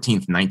 June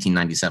 14th,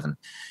 1997.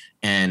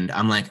 And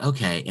I'm like,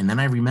 okay. And then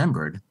I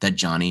remembered that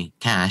Johnny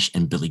Cash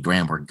and Billy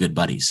Graham were good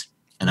buddies.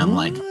 And I'm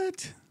like,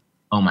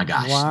 oh my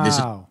gosh, this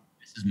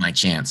is my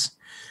chance.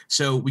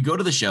 So we go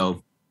to the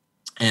show.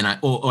 And I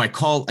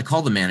call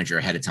the manager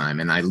ahead of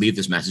time, and I leave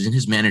this message. And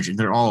his manager,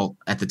 they're all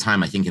at the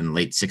time, I think in the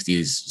late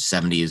 60s,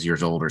 70s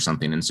years old or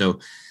something. And so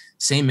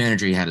same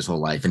manager he had his whole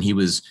life. And he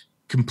was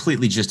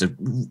completely just a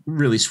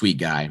really sweet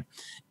guy.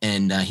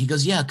 And he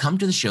goes, yeah, come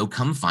to the show,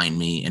 come find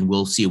me, and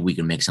we'll see if we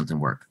can make something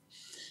work.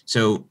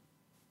 So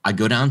I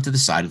go down to the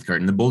side of the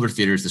curtain. The Boulder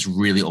Theater is this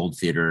really old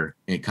theater,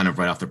 kind of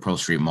right off the Pearl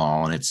Street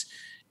Mall. And it's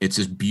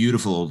this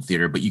beautiful old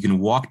theater, but you can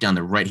walk down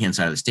the right-hand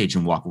side of the stage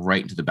and walk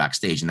right into the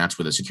backstage. And that's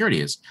where the security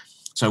is.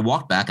 So I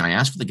walked back and I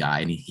asked for the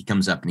guy, and he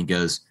comes up and he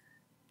goes,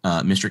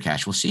 Mr.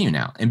 Cash, we'll see you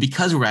now. And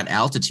because we're at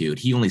altitude,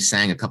 he only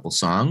sang a couple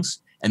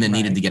songs and then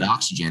needed to get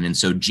oxygen. And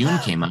so June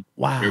came up.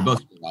 Wow. They were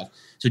both alive.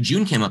 So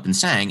June came up and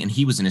sang, and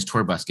he was in his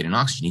tour bus getting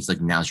oxygen. He's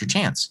like, now's your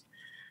chance.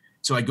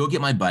 So I go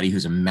get my buddy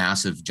who's a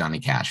massive Johnny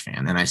Cash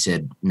fan. And I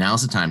said,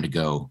 now's the time to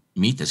go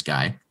meet this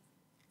guy.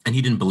 And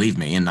he didn't believe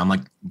me. And I'm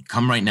like,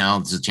 come right now.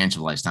 This is a chance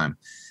of a lifetime.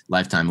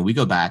 And we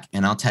go back,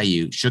 and I'll tell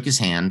you, shook his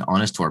hand on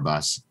his tour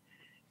bus.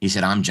 He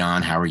said, I'm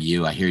John. How are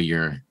you? I hear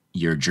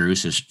you're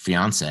Drew's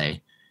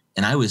fiance.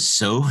 And I was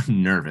so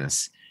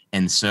nervous.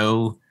 And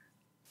so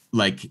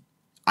like,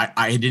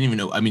 I didn't even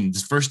know. I mean, the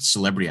first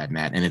celebrity I've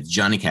met, and it's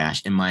Johnny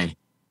Cash. And my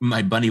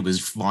buddy was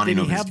fawning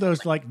over. Did he have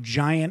those like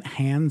giant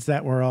hands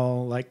that were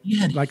all like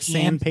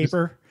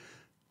sandpaper?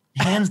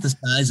 Hands the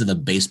size of a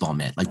baseball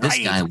mitt. Like this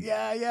guy.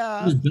 Yeah.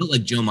 He was built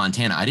like Joe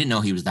Montana. I didn't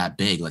know he was that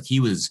big. Like he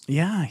was.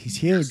 Yeah, he's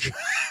huge.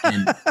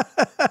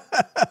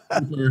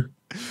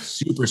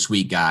 Super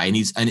sweet guy.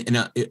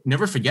 And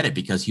never forget it,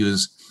 because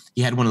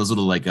he had one of those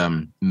little like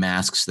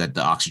masks that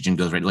the oxygen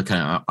goes right, like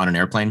kind of on an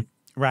airplane.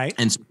 Right.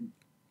 And so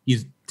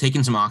he's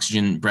taking some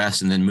oxygen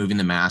breaths and then moving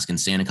the mask and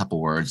saying a couple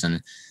words.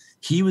 And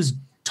he was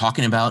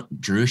talking about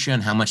Jerusha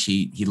and how much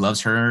he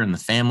loves her and the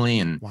family.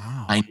 And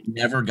I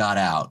never got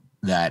out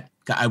that.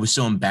 I was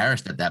so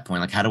embarrassed at that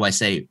point. Like, how do I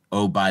say,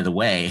 oh, by the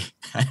way,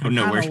 I don't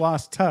know where.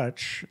 Lost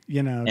touch. Do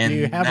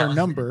you have her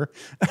number?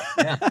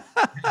 Yeah.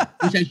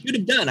 Which I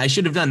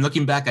should have done.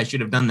 Looking back, I should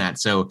have done that.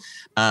 So,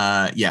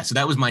 so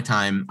that was my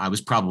time. I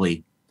was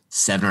probably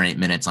 7 or 8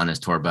 minutes on his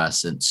tour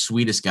bus, and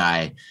sweetest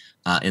guy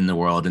in the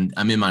world. And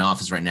I'm in my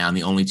office right now, and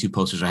the only 2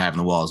 posters I have on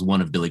the wall is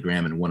one of Billy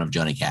Graham and one of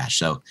Johnny Cash.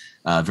 So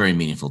very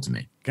meaningful to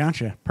me.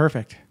 Gotcha.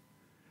 Perfect.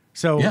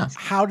 So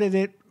how did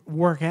it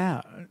work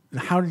out?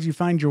 How did you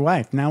find your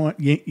wife? Now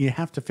you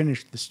have to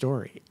finish the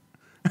story.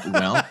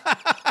 Well,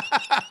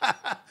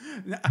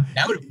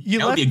 that would be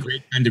a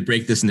great time to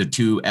break this into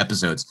 2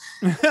 episodes.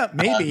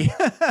 Maybe.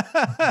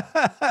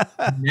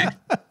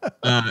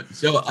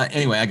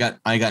 Anyway,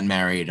 I got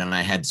married, and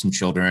I had some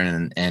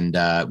children, and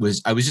I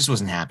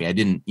wasn't happy. I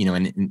didn't,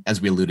 and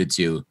as we alluded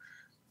to,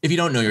 if you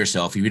don't know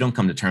yourself, if you don't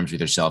come to terms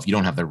with yourself, you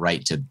don't have the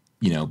right to,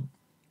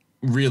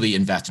 really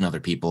invest in other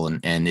people,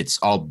 and it's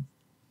all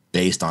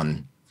based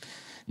on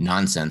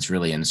nonsense,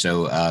 really. And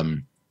so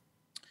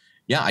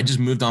I just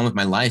moved on with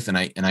my life, and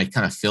I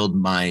kind of filled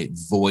my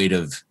void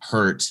of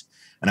hurt,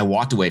 and I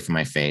walked away from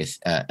my faith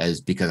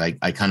because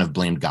I kind of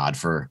blamed God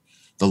for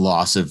the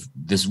loss of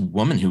this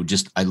woman who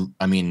just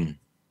I mean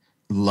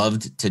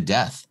loved to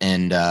death,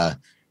 and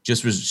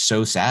just was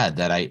so sad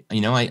that I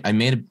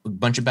made a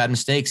bunch of bad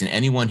mistakes, and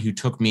anyone who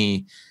took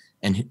me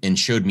and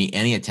showed me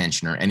any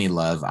attention or any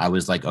love, I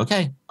was like,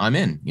 okay, I'm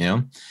in,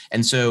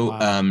 and so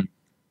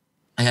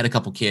I had a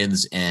couple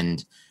kids,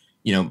 and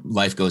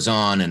life goes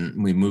on,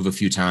 and we move a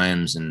few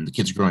times, and the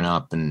kids are growing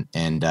up, and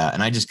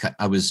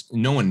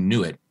no one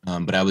knew it.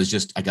 But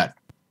I got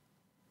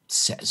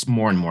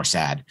more and more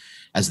sad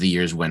as the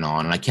years went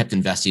on. And I kept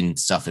investing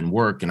stuff in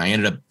work, and I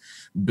ended up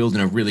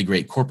building a really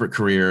great corporate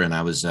career. And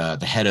I was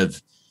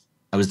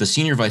I was the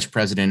senior vice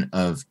president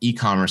of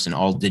e-commerce and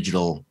all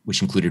digital,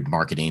 which included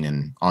marketing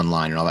and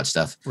online and all that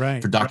stuff.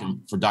 Right. For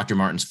Dr.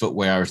 Martin's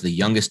Footwear. I was the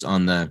youngest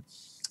on the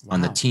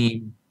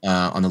team,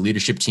 on the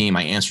leadership team.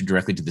 I answered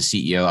directly to the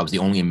CEO. I was the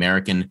only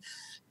American,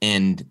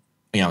 and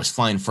I was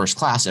flying first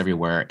class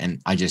everywhere.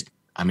 And I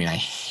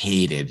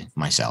hated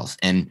myself,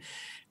 and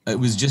it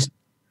was just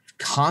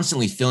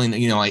constantly feeling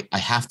that I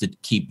have to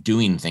keep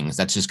doing things.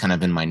 That's just kind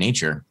of in my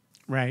nature.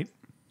 Right.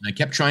 I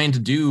kept trying to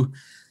do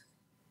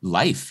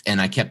life, and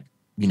I kept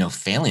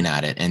failing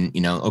at it. And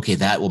okay,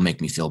 that will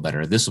make me feel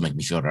better. This will make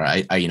me feel better.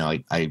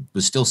 I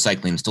was still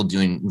cycling, still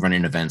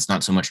running events,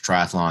 not so much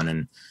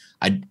triathlon,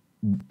 and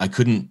I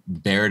couldn't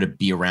bear to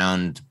be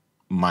around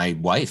my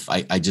wife.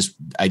 I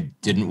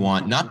didn't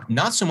want,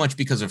 not so much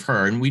because of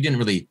her, and we didn't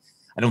really,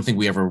 I don't think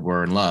we ever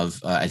were in love.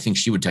 I think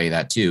she would tell you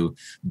that too,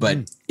 but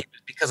it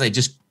was because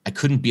I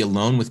couldn't be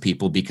alone with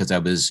people, because I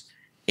was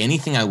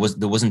anything that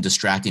wasn't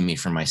distracting me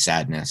from my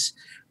sadness.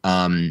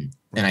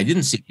 And I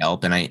didn't seek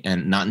help,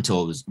 and not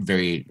until it was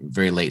very,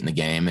 very late in the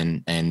game,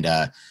 and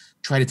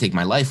try to take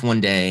my life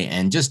one day,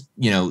 and just,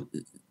 I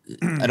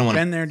don't want to.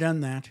 Been there, done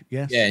that.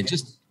 Yes. Yeah.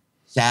 Just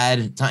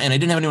sad time. And I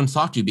didn't have anyone to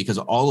talk to, because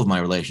all of my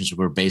relationships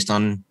were based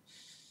on,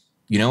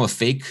 a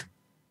fake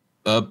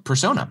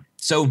persona.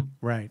 So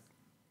right.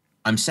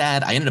 I'm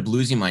sad. I ended up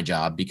losing my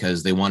job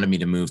because they wanted me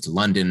to move to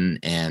London,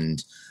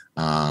 and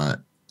I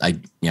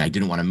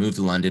didn't want to move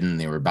to London, and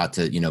they were about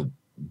to,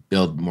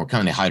 build more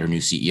company. They hired a new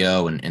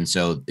CEO. And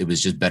so it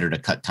was just better to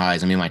cut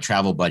ties. I mean, my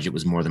travel budget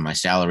was more than my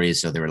salary.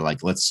 So they were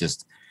like,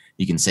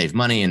 you can save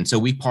money. And so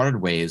we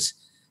parted ways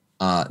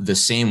the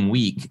same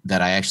week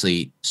that I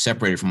actually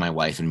separated from my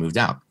wife and moved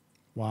out.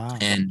 Wow.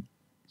 And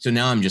so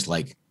now I'm just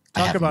like,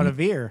 talk about a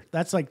veer.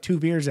 That's like two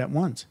veers at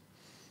once.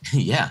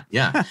 Yeah.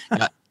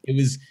 It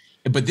was,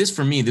 but this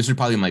for me, this was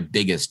probably my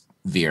biggest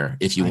veer,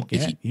 if you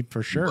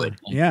for sure. would.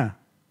 Yeah.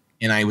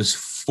 And I was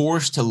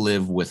forced to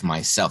live with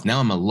myself. Now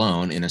I'm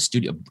alone in a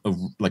studio,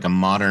 like a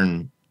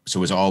modern. So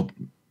it was all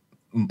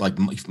like,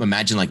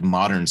 imagine like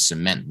modern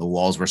cement. The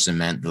walls were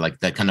cement, like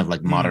that kind of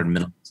like modern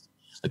middle,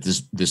 like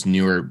this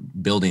newer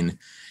building.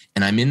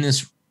 And I'm in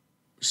this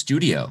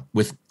studio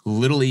with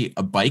literally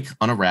a bike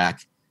on a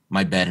rack,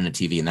 my bed and a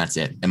TV, and that's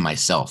it, and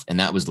myself. And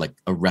that was like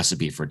a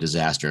recipe for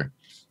disaster.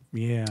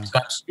 Yeah. So I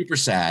was super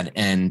sad.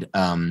 And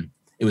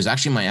it was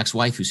actually my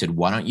ex-wife who said,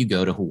 why don't you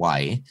go to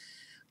Hawaii?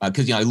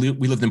 Because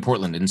we lived in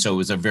Portland, and so it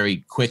was a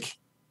very quick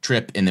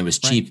trip, and it was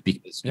cheap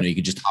because you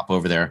could just hop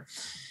over there.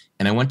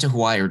 And I went to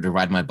Hawaii to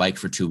ride my bike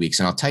for 2 weeks.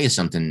 And I'll tell you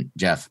something,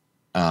 Jeff.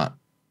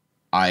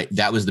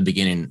 That was the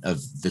beginning of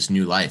this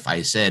new life.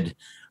 I said,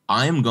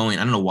 I don't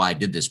know why I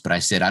did this, but I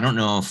said, I don't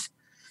know if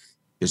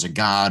there's a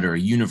God or a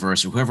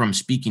universe or whoever I'm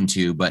speaking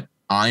to, but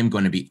I'm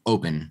going to be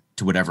open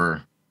to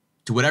whatever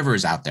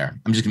is out there.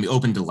 I'm just going to be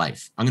open to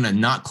life. I'm going to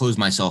not close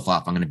myself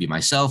off. I'm going to be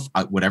myself,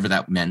 whatever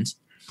that meant.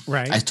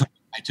 Right.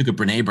 I took a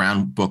Brene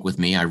Brown book with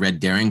me. I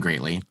read Daring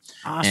Greatly.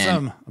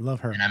 Awesome. I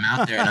love her. And I'm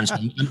out there, and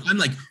I'm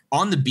like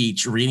on the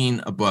beach reading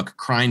a book,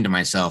 crying to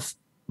myself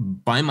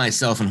by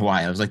myself in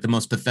Hawaii. I was like the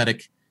most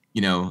pathetic,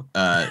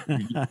 I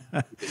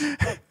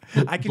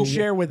can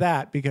share with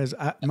that because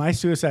my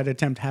suicide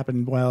attempt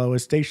happened while I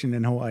was stationed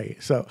in Hawaii.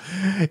 So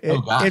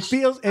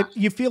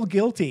you feel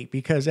guilty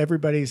because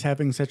everybody's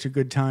having such a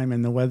good time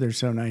and the weather's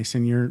so nice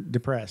and you're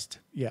depressed.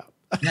 Yeah.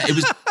 Yeah, it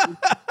was.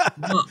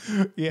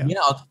 Yeah.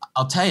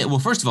 I'll tell you. Well,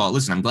 first of all,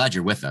 listen, I'm glad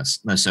you're with us.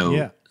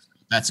 So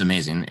that's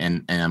amazing,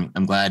 and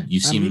I'm glad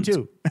you seem me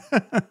too.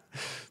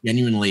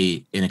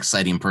 genuinely an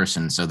exciting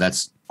person. So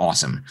that's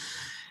awesome.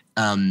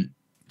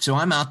 So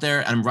I'm out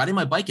there and I'm riding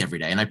my bike every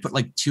day, and I put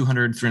like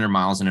 200, 300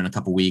 miles in a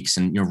couple weeks,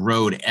 and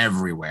rode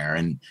everywhere.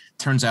 And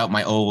turns out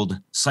my old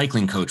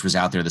cycling coach was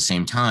out there at the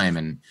same time,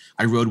 and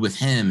I rode with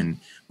him.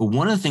 But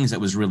one of the things that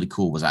was really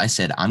cool was I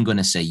said, I'm going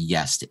to say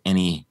yes to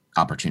any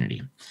opportunity.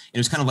 And it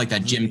was kind of like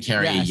that Jim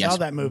Carrey. Yeah, I saw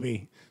that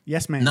movie.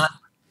 Yes, man.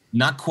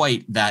 Not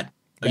quite that,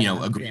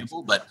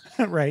 agreeable, but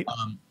right.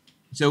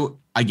 So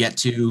I get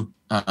to,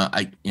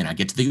 I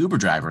get to the Uber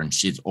driver, and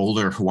she's an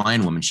older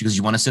Hawaiian woman. She goes,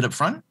 "You want to sit up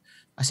front?"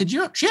 I said,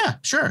 "Yeah,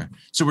 sure."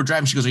 So we're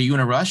driving. She goes, "Are you in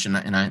a rush?" And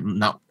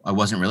I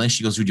wasn't really.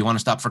 She goes, "Would you want to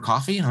stop for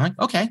coffee?" And I'm like,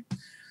 "Okay."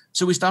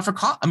 So we stopped for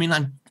coffee. I mean,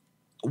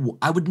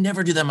 I would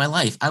never do that in my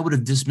life. I would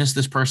have dismissed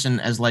this person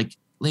as like,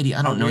 "Lady,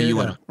 I don't know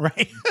you."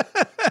 Right.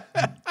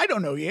 I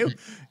don't know you. I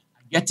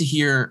get to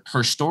hear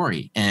her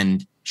story,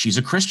 and she's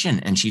a Christian,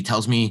 and she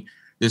tells me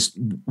this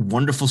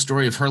wonderful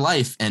story of her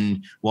life.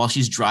 And while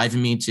she's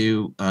driving me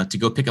to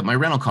go pick up my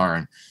rental car,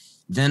 and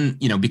then,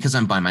 because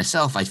I'm by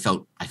myself, I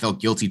felt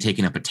guilty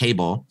taking up a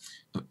table,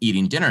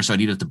 eating dinner. So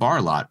I'd eat at the bar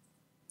a lot.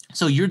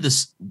 So you're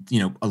this,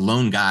 a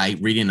lone guy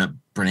reading a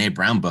Brene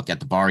Brown book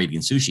at the bar,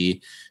 eating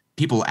sushi.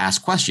 People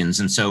ask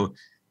questions. And so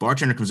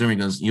bartender comes over and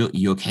goes,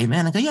 you okay,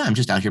 man? I go, "Yeah, I'm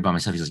just out here by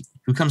myself." He's like,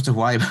 "Who comes to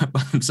Hawaii by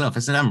himself?"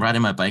 I said, "I'm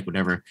riding my bike,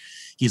 whatever."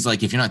 He's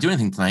like, "If you're not doing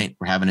anything tonight,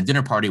 we're having a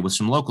dinner party with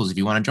some locals if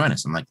you want to join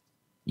us." I'm like,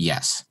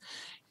 "Yes."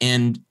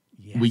 And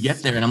we get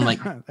there and I'm like,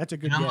 that's a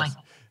good and I'm guess. like,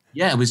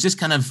 yeah, it was just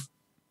kind of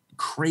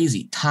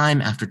crazy.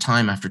 Time after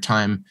time after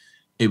time,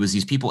 it was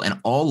these people, and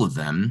all of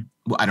them.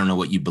 Well, I don't know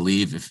what you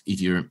believe. If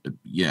you're,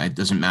 yeah, it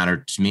doesn't matter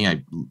to me.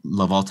 I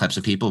love all types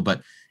of people,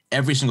 but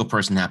every single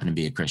person happened to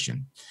be a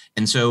Christian,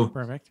 and so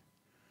Perfect.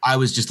 I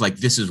was just like,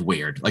 this is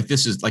weird. Like,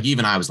 this is like,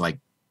 even I was like,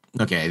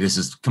 okay, this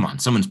is, come on,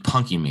 someone's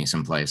punking me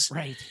someplace.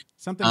 Right.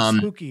 Something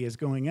spooky is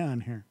going on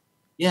here.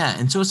 Yeah.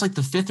 And so it's like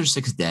the 5th or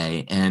 6th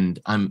day, and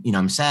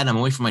I'm sad. I'm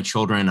away from my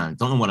children. I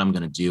don't know what I'm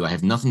going to do. I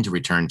have nothing to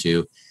return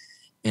to.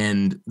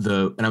 And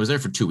I was there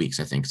for 2 weeks,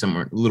 I think,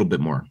 somewhere a little bit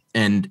more.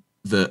 And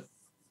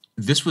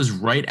this was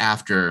right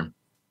after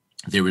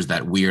there was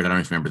that weird, I don't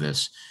even remember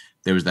this.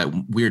 There was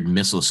that weird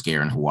missile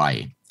scare in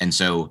Hawaii. And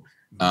so,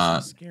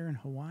 scare in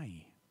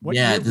Hawaii. What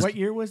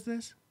year was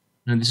this?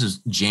 No, this is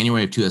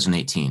January of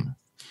 2018.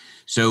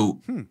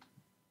 So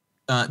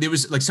there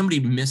was like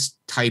somebody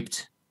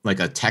mistyped like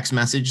a text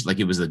message, like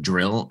it was a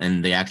drill,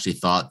 and they actually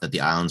thought that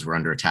the islands were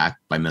under attack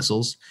by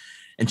missiles.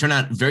 And turned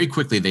out very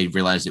quickly they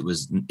realized it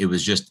was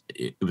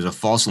a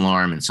false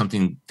alarm, and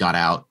something got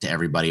out to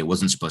everybody. It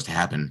wasn't supposed to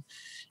happen.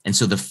 And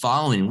so the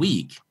following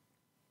week,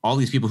 all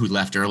these people who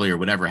left early or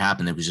whatever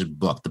happened, it was just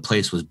booked. The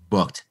place was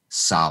booked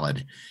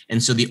solid.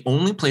 And so the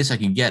only place I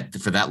could get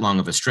for that long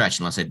of a stretch,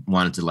 unless I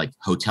wanted to like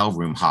hotel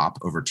room hop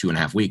over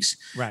 2.5 weeks,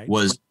 right,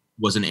 was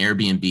an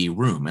Airbnb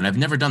room. And I've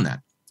never done that.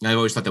 I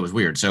always thought that was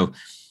weird. So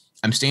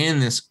I'm staying in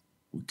this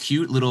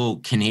cute little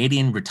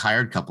Canadian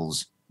retired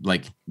couple's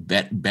like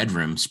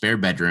bedroom, spare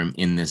bedroom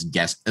in this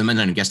guest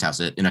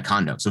house in a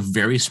condo. So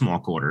very small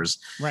quarters.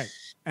 Right.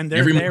 And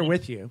they're there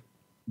with you.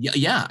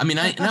 Yeah. I mean,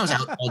 I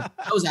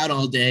was out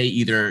all day,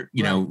 either,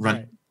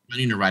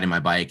 running or riding my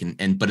bike.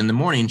 But in the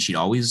morning, she'd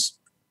always,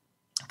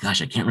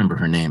 gosh, I can't remember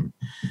her name.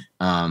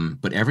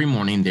 But every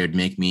morning they would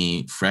make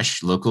me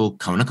fresh local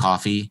Kona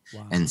coffee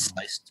and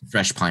sliced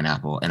fresh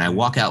pineapple. And I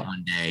walk out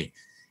one day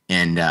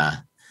and,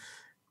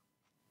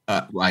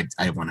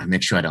 I want to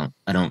make sure I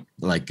don't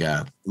like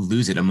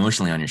lose it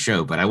emotionally on your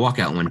show. But I walk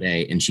out one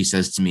day and she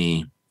says to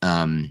me,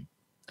 "Are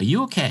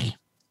you okay?"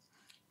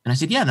 And I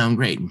said, "Yeah, no, I'm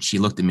great." And she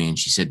looked at me and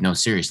she said, "No,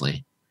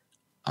 seriously,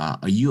 are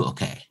you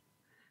okay?"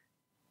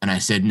 And I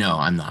said, "No,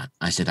 I'm not."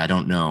 I said, "I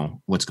don't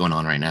know what's going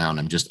on right now, and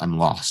I'm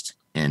lost."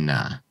 And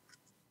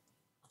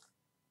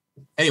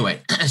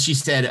anyway, she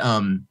said,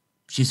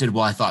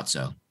 "Well, I thought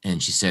so."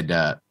 And she said,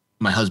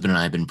 "My husband and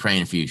I have been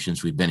praying for you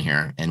since we've been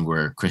here, and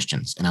we're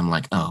Christians." And I'm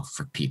like, "Oh,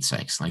 for Pete's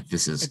sakes. Like,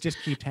 this is." It just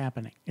keeps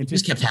happening. It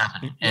just kept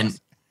happening. Yes.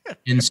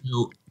 And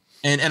so,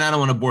 and I don't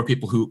want to bore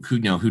people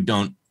who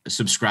don't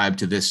subscribe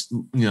to this,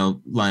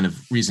 line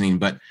of reasoning,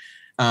 but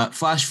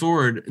flash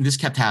forward, this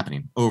kept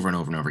happening over and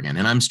over and over again.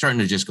 And I'm starting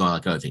to just go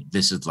like, oh,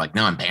 this is like,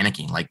 now I'm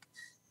panicking. Like,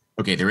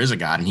 okay, there is a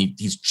God and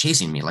he's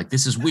chasing me. Like,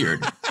 this is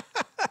weird.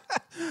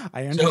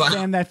 I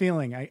understand that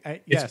feeling.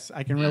 Yes,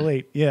 I can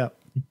relate. Yeah.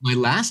 My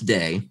last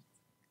day.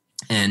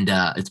 And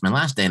it's my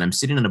last day, and I'm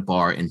sitting at a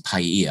bar in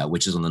Paia,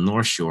 which is on the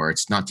North Shore.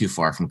 It's not too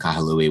far from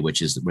Kahului,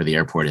 which is where the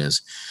airport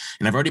is.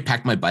 And I've already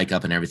packed my bike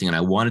up and everything, and I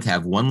wanted to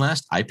have one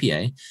last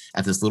IPA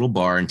at this little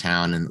bar in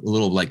town and a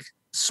little like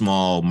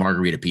small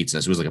margarita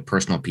pizza. So it was like a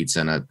personal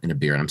pizza and a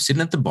beer. And I'm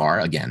sitting at the bar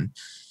again,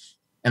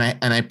 and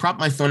I prop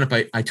my phone up.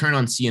 I turn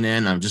on CNN.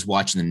 And I'm just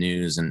watching the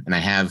news, and I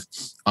have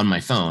on my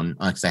phone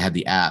because I had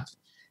the app,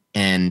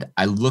 and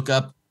I look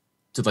up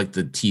to like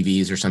the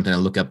TVs or something. I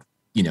look up,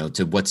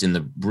 to what's in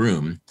the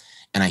room.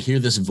 And I hear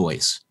this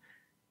voice,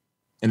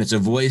 and it's a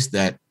voice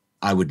that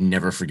I would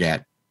never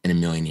forget in a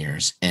million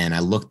years. And I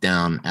look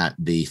down at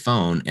the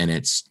phone, and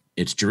it's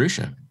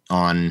Jerusha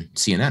on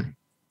CNN.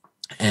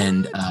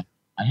 And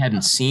I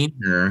hadn't seen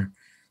her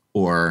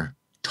or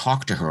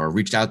talked to her or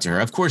reached out to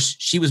her. Of course,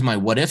 she was my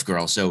what if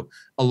girl. So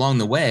along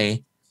the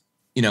way,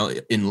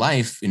 in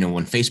life,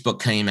 when Facebook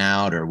came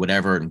out or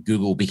whatever, and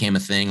Google became a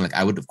thing, like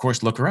I would, of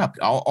course, look her up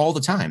all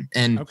the time.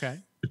 And okay.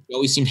 She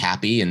always seemed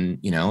happy, and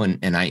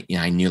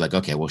I knew like,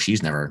 okay, well,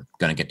 she's never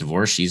gonna get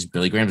divorced. She's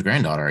Billy Graham's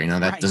granddaughter. That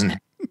right. Doesn't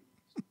happen.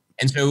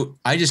 And so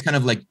I just kind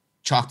of like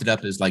chalked it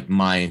up as like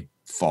my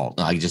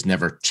fault. I just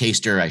never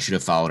chased her. I should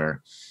have followed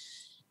her.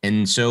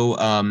 And so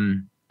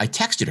I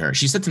texted her.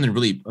 She said something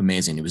really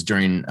amazing. It was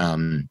during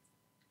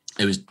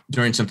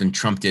something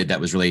Trump did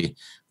that was really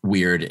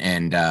weird,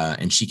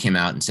 and she came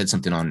out and said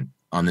something on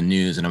the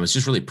news, and I was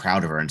just really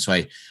proud of her. And so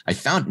I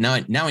found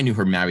now I knew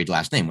her married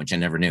last name, which I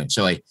never knew.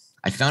 So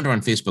I found her on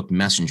Facebook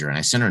Messenger, and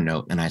I sent her a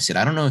note, and I said,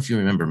 "I don't know if you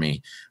remember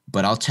me,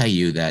 but I'll tell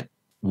you that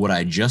what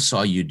I just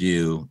saw you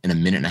do in a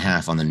minute and a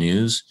half on the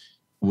news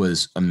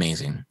was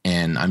amazing.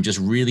 And I'm just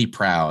really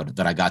proud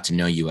that I got to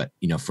know you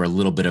for a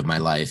little bit of my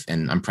life.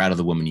 And I'm proud of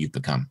the woman you've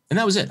become." And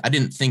that was it. I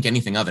didn't think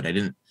anything of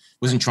it.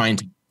 Wasn't trying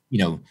to,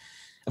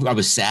 I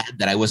was sad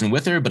that I wasn't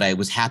with her, but I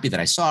was happy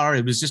that I saw her.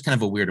 It was just kind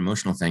of a weird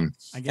emotional thing.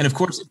 And of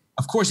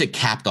course it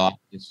capped off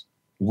this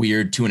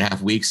weird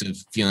 2.5 weeks of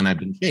feeling I've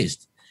been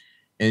chased.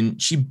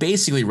 And she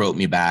basically wrote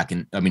me back,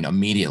 and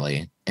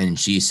immediately. And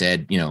she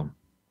said,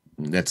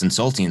 "That's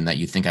insulting that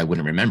you think I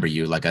wouldn't remember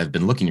you. Like I've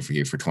been looking for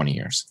you for 20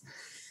 years.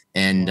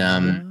 And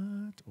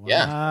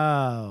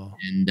Wow.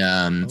 yeah.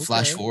 And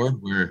flash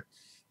forward,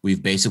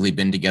 we've basically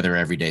been together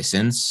every day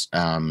since.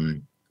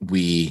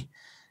 We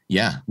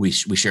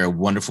share a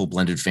wonderful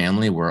blended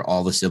family where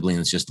all the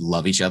siblings just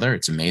love each other.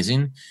 It's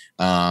amazing.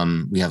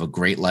 We have a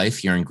great life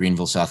here in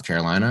Greenville, South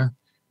Carolina.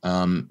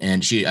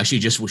 And she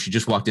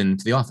just walked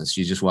into the office.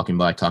 She's just walking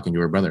by talking to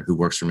her brother who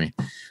works for me.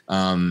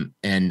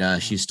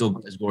 She's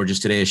still as gorgeous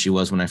today as she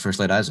was when I first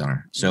laid eyes on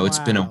her. So It's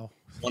been a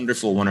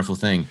wonderful, wonderful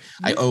thing.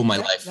 I owe my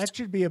life. That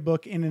should be a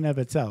book in and of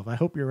itself. I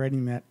hope you're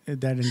writing that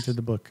into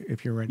the book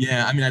if you're writing.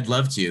 Yeah. I mean, I'd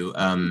love to.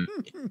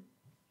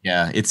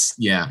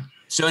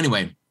 So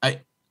anyway,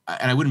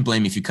 I wouldn't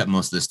blame you if you cut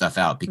most of this stuff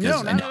out because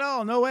no, not at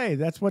all. No way.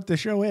 That's what the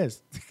show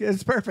is.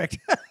 It's perfect.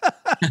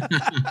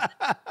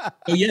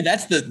 Oh yeah,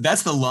 that's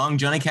the long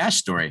Johnny Cash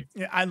story.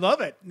 Yeah, I love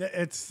it.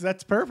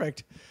 That's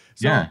perfect.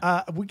 So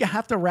we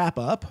have to wrap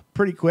up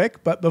pretty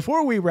quick, but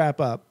before we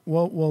wrap up,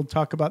 we'll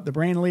talk about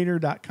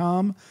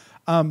thebrandleader.com.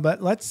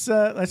 But let's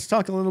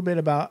talk a little bit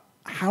about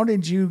how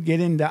did you get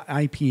into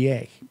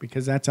IPA,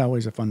 because that's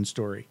always a fun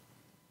story.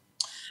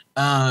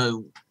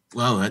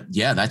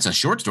 That's a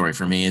short story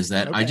for me. Is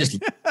that okay.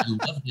 I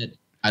love it.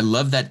 I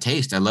love that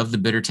taste. I love the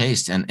bitter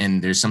taste,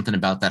 and there's something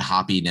about that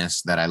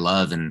hoppiness that I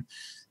love. And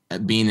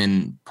being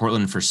in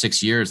Portland for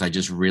 6 years, I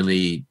just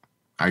really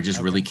came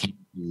to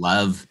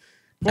love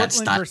that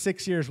style. Portland for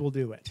 6 years will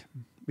do it,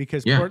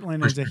 because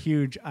Portland is a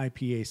huge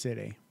IPA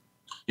city.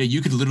 Yeah,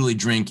 you could literally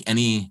drink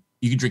a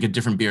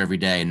different beer every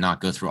day and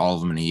not go through all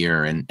of them in a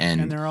year. And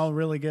they're all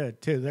really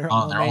good too. They're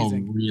all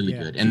amazing. All really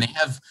good. And they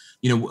have,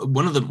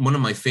 one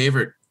of my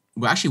favorite.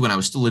 Well, actually, when I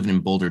was still living in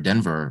Boulder,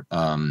 Denver,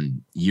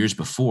 years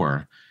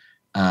before,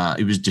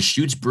 it was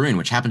Deschutes Brewing,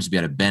 which happens to be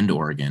out of Bend,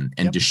 Oregon,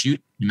 and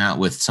Deschutes came out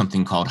with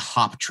something called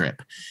Hop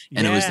Trip,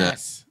 and it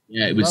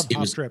was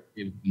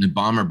in the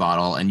bomber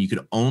bottle, and you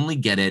could only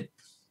get it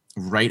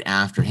right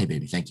after. Hey,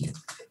 baby, thank you.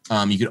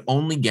 You could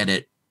only get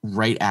it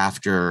right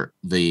after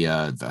the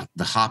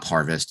hop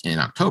harvest in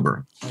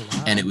October,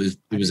 and it was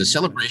a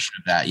celebration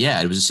of that. Yeah,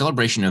 it was a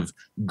celebration of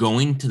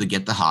going to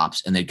get the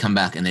hops, and they'd come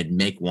back and they'd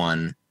make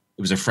one.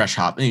 It was a fresh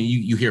hop.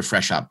 You hear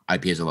fresh hop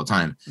IPAs all the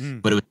time,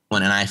 but it was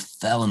one, and I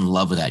fell in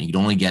love with that.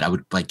 I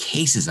would buy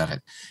cases of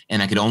it,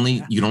 and you could only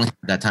have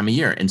that time of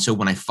year. And so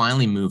when I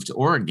finally moved to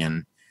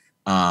Oregon,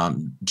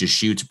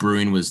 Deschutes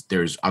Brewing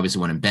there's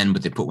obviously one in Bend,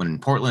 but they put one in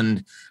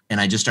Portland,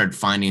 and I just started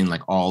finding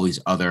like all these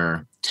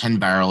other 10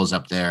 barrels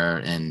up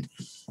there, and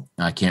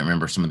I can't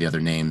remember some of the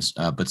other names,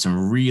 but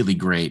some really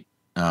great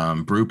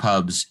brew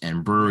pubs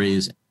and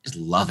breweries. Just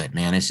love it,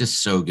 man. It's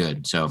just so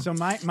good. So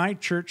my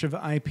church of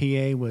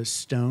IPA was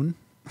Stone.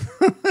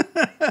 Stone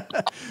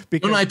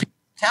IPA,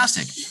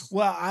 fantastic.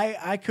 Well,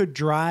 I could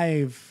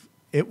drive.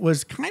 It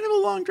was kind of a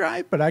long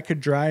drive, but I could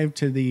drive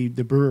to the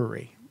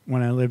brewery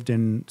when I lived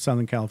in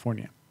Southern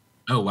California.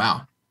 Oh,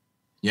 wow.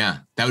 Yeah,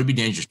 that would be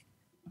dangerous.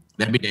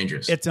 That'd be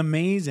dangerous. It's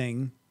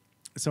amazing.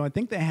 So I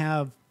think they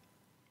have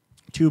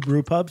 2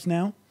 brew pubs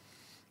now.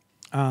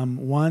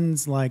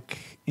 One's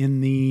like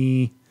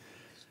I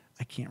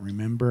can't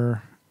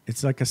remember.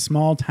 It's like a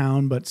small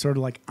town, but sort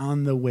of like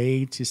on the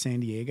way to San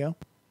Diego.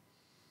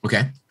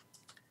 Okay.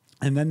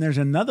 And then there's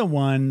another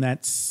one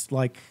that's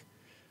like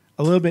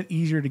a little bit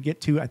easier to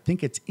get to. I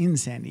think it's in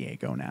San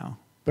Diego now.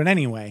 But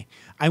anyway,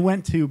 I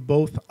went to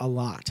both a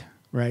lot,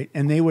 right?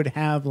 And they would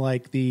have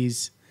like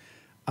these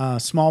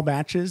small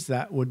batches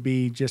that would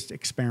be just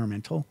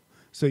experimental.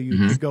 So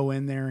you could go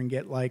in there and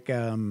get like,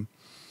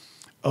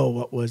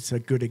 what was a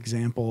good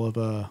example of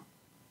a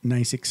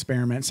nice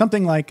experiment?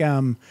 Something like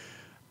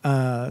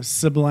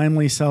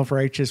sublimely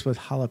self-righteous with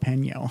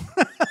jalapeno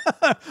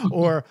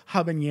or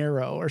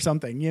habanero or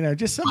something,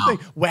 just something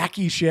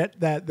wacky shit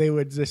that they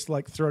would just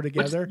like throw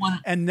together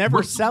and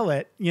never sell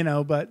it,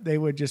 but they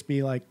would just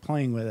be like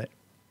playing with it.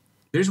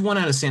 There's one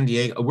out of San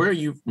Diego. Where are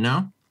you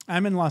now?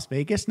 I'm in Las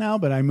Vegas now,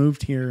 but I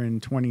moved here in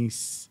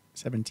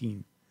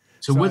 2017.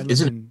 So what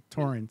is it? In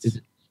Torrance. Is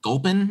it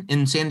Sculpin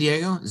in San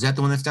Diego? Is that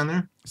the one that's down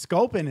there?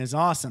 Sculpin is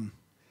awesome.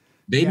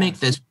 They make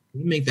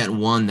that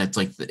one that's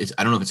like,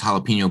 I don't know if it's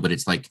jalapeno, but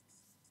it's like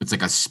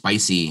a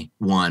spicy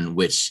one,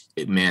 which,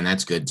 man,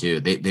 that's good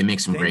too. They make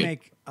some great. They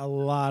make a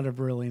lot of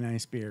really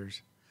nice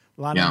beers,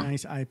 a lot of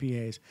nice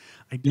IPAs.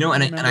 I don't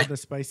remember the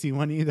spicy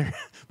one either,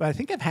 but I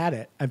think I've had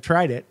it. I've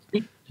tried it.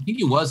 I think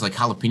it was like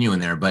jalapeno in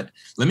there, but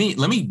let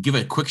me give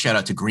a quick shout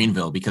out to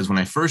Greenville, because when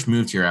I first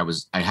moved here,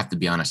 I have to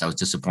be honest, I was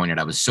disappointed.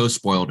 I was so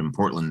spoiled in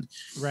Portland,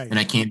 right? And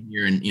I came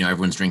here and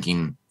everyone's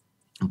drinking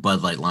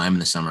Bud Light Lime in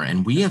the summer,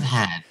 and we have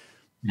had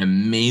an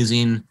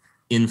amazing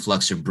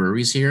influx of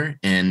breweries here,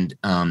 and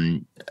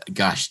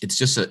gosh,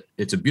 it's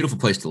a beautiful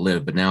place to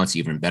live, but now it's an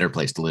even better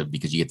place to live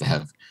because you get to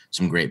have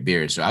some great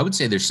beers. So I would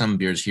say there's some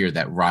beers here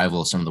that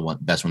rival some of the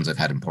best ones I've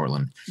had in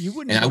Portland. You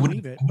wouldn't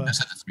believe it, but I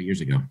said that 3 years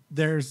ago.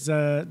 There's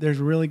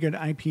really good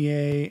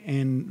IPA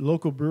and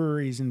local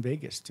breweries in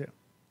Vegas too.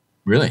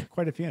 Really?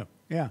 Quite a few.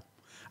 Yeah.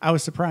 I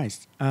was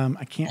surprised.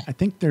 I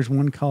think there's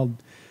one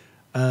called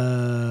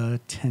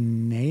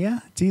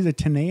Tenaya. It's either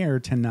Tenaya or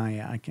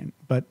Tenaya.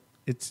 But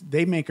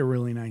they make a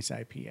really nice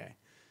IPA.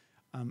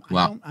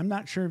 Wow. I'm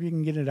not sure if you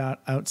can get it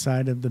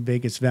outside of the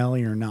Vegas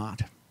Valley or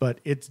not, but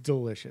it's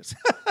delicious.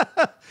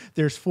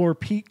 There's Four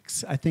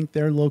Peaks. I think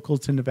they're local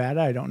to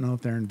Nevada. I don't know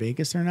if they're in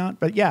Vegas or not,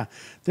 but yeah,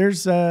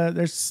 there's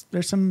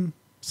some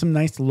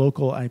nice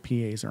local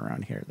IPAs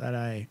around here that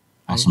I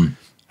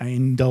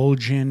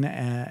indulge in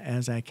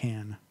as I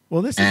can.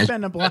 Well, this has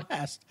been a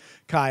blast,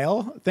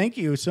 Kyle. Thank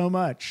you so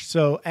much.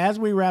 So as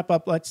we wrap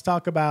up, let's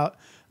talk about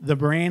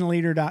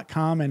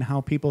thebrandleader.com and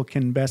how people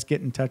can best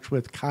get in touch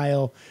with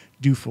Kyle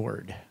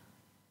Duford.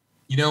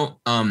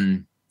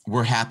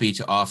 We're happy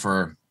to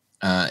offer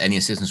any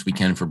assistance we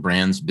can for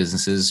brands,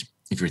 businesses.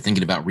 If you're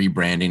thinking about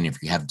rebranding,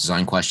 if you have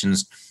design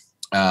questions,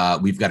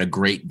 we've got a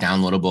great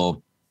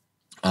downloadable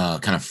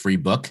kind of free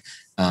book.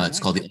 It's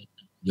called the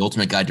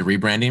Ultimate Guide to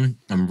Rebranding.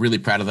 I'm really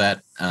proud of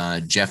that.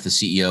 Jeff, the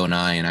CEO, and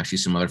I, and actually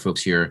some other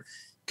folks here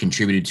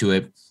contributed to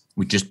it.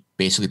 We just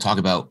basically talk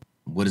about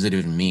what does it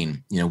even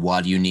mean?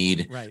 Why do you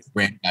need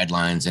brand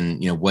guidelines, and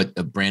what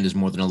a brand is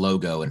more than a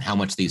logo, and how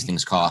much these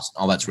things cost,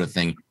 all that sort of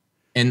thing.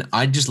 And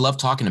I just love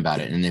talking about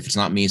it. And if it's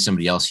not me,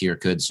 somebody else here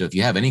could. So if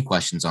you have any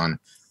questions on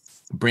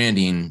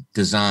branding,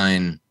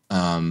 design,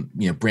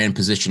 brand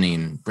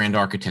positioning, brand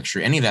architecture,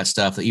 any of that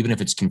stuff, even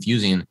if it's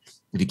confusing,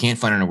 if you can't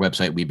find it on our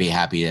website, we'd be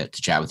happy to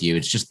chat with you.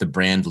 It's just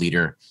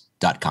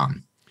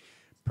thebrandleader.com.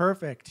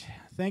 Perfect.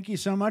 Thank you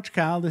so much,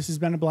 Kyle. This has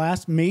been a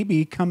blast.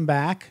 Maybe come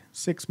back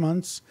 6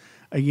 months,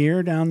 a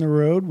year down the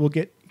road. We'll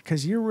get,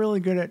 because you're really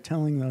good at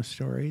telling those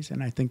stories,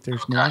 and I think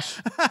there's more. It's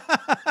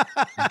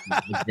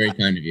very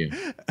kind of you.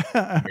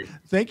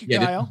 Thank you,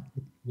 Kyle.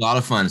 A lot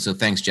of fun. So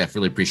thanks, Jeff.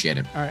 Really appreciate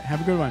it. All right.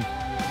 Have a good one.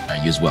 All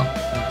right, you as well.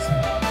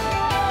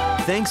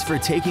 Thanks for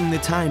taking the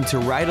time to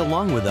ride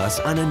along with us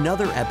on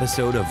another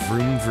episode of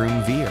Vroom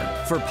Vroom Veer.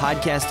 For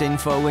podcast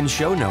info and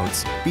show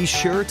notes, be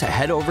sure to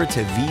head over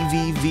to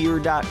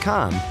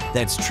vvveer.com.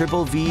 That's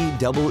VVER.com.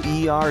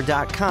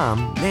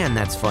 Man,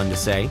 that's fun to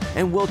say.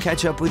 And we'll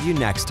catch up with you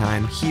next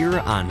time here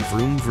on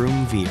Vroom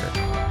Vroom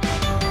Veer.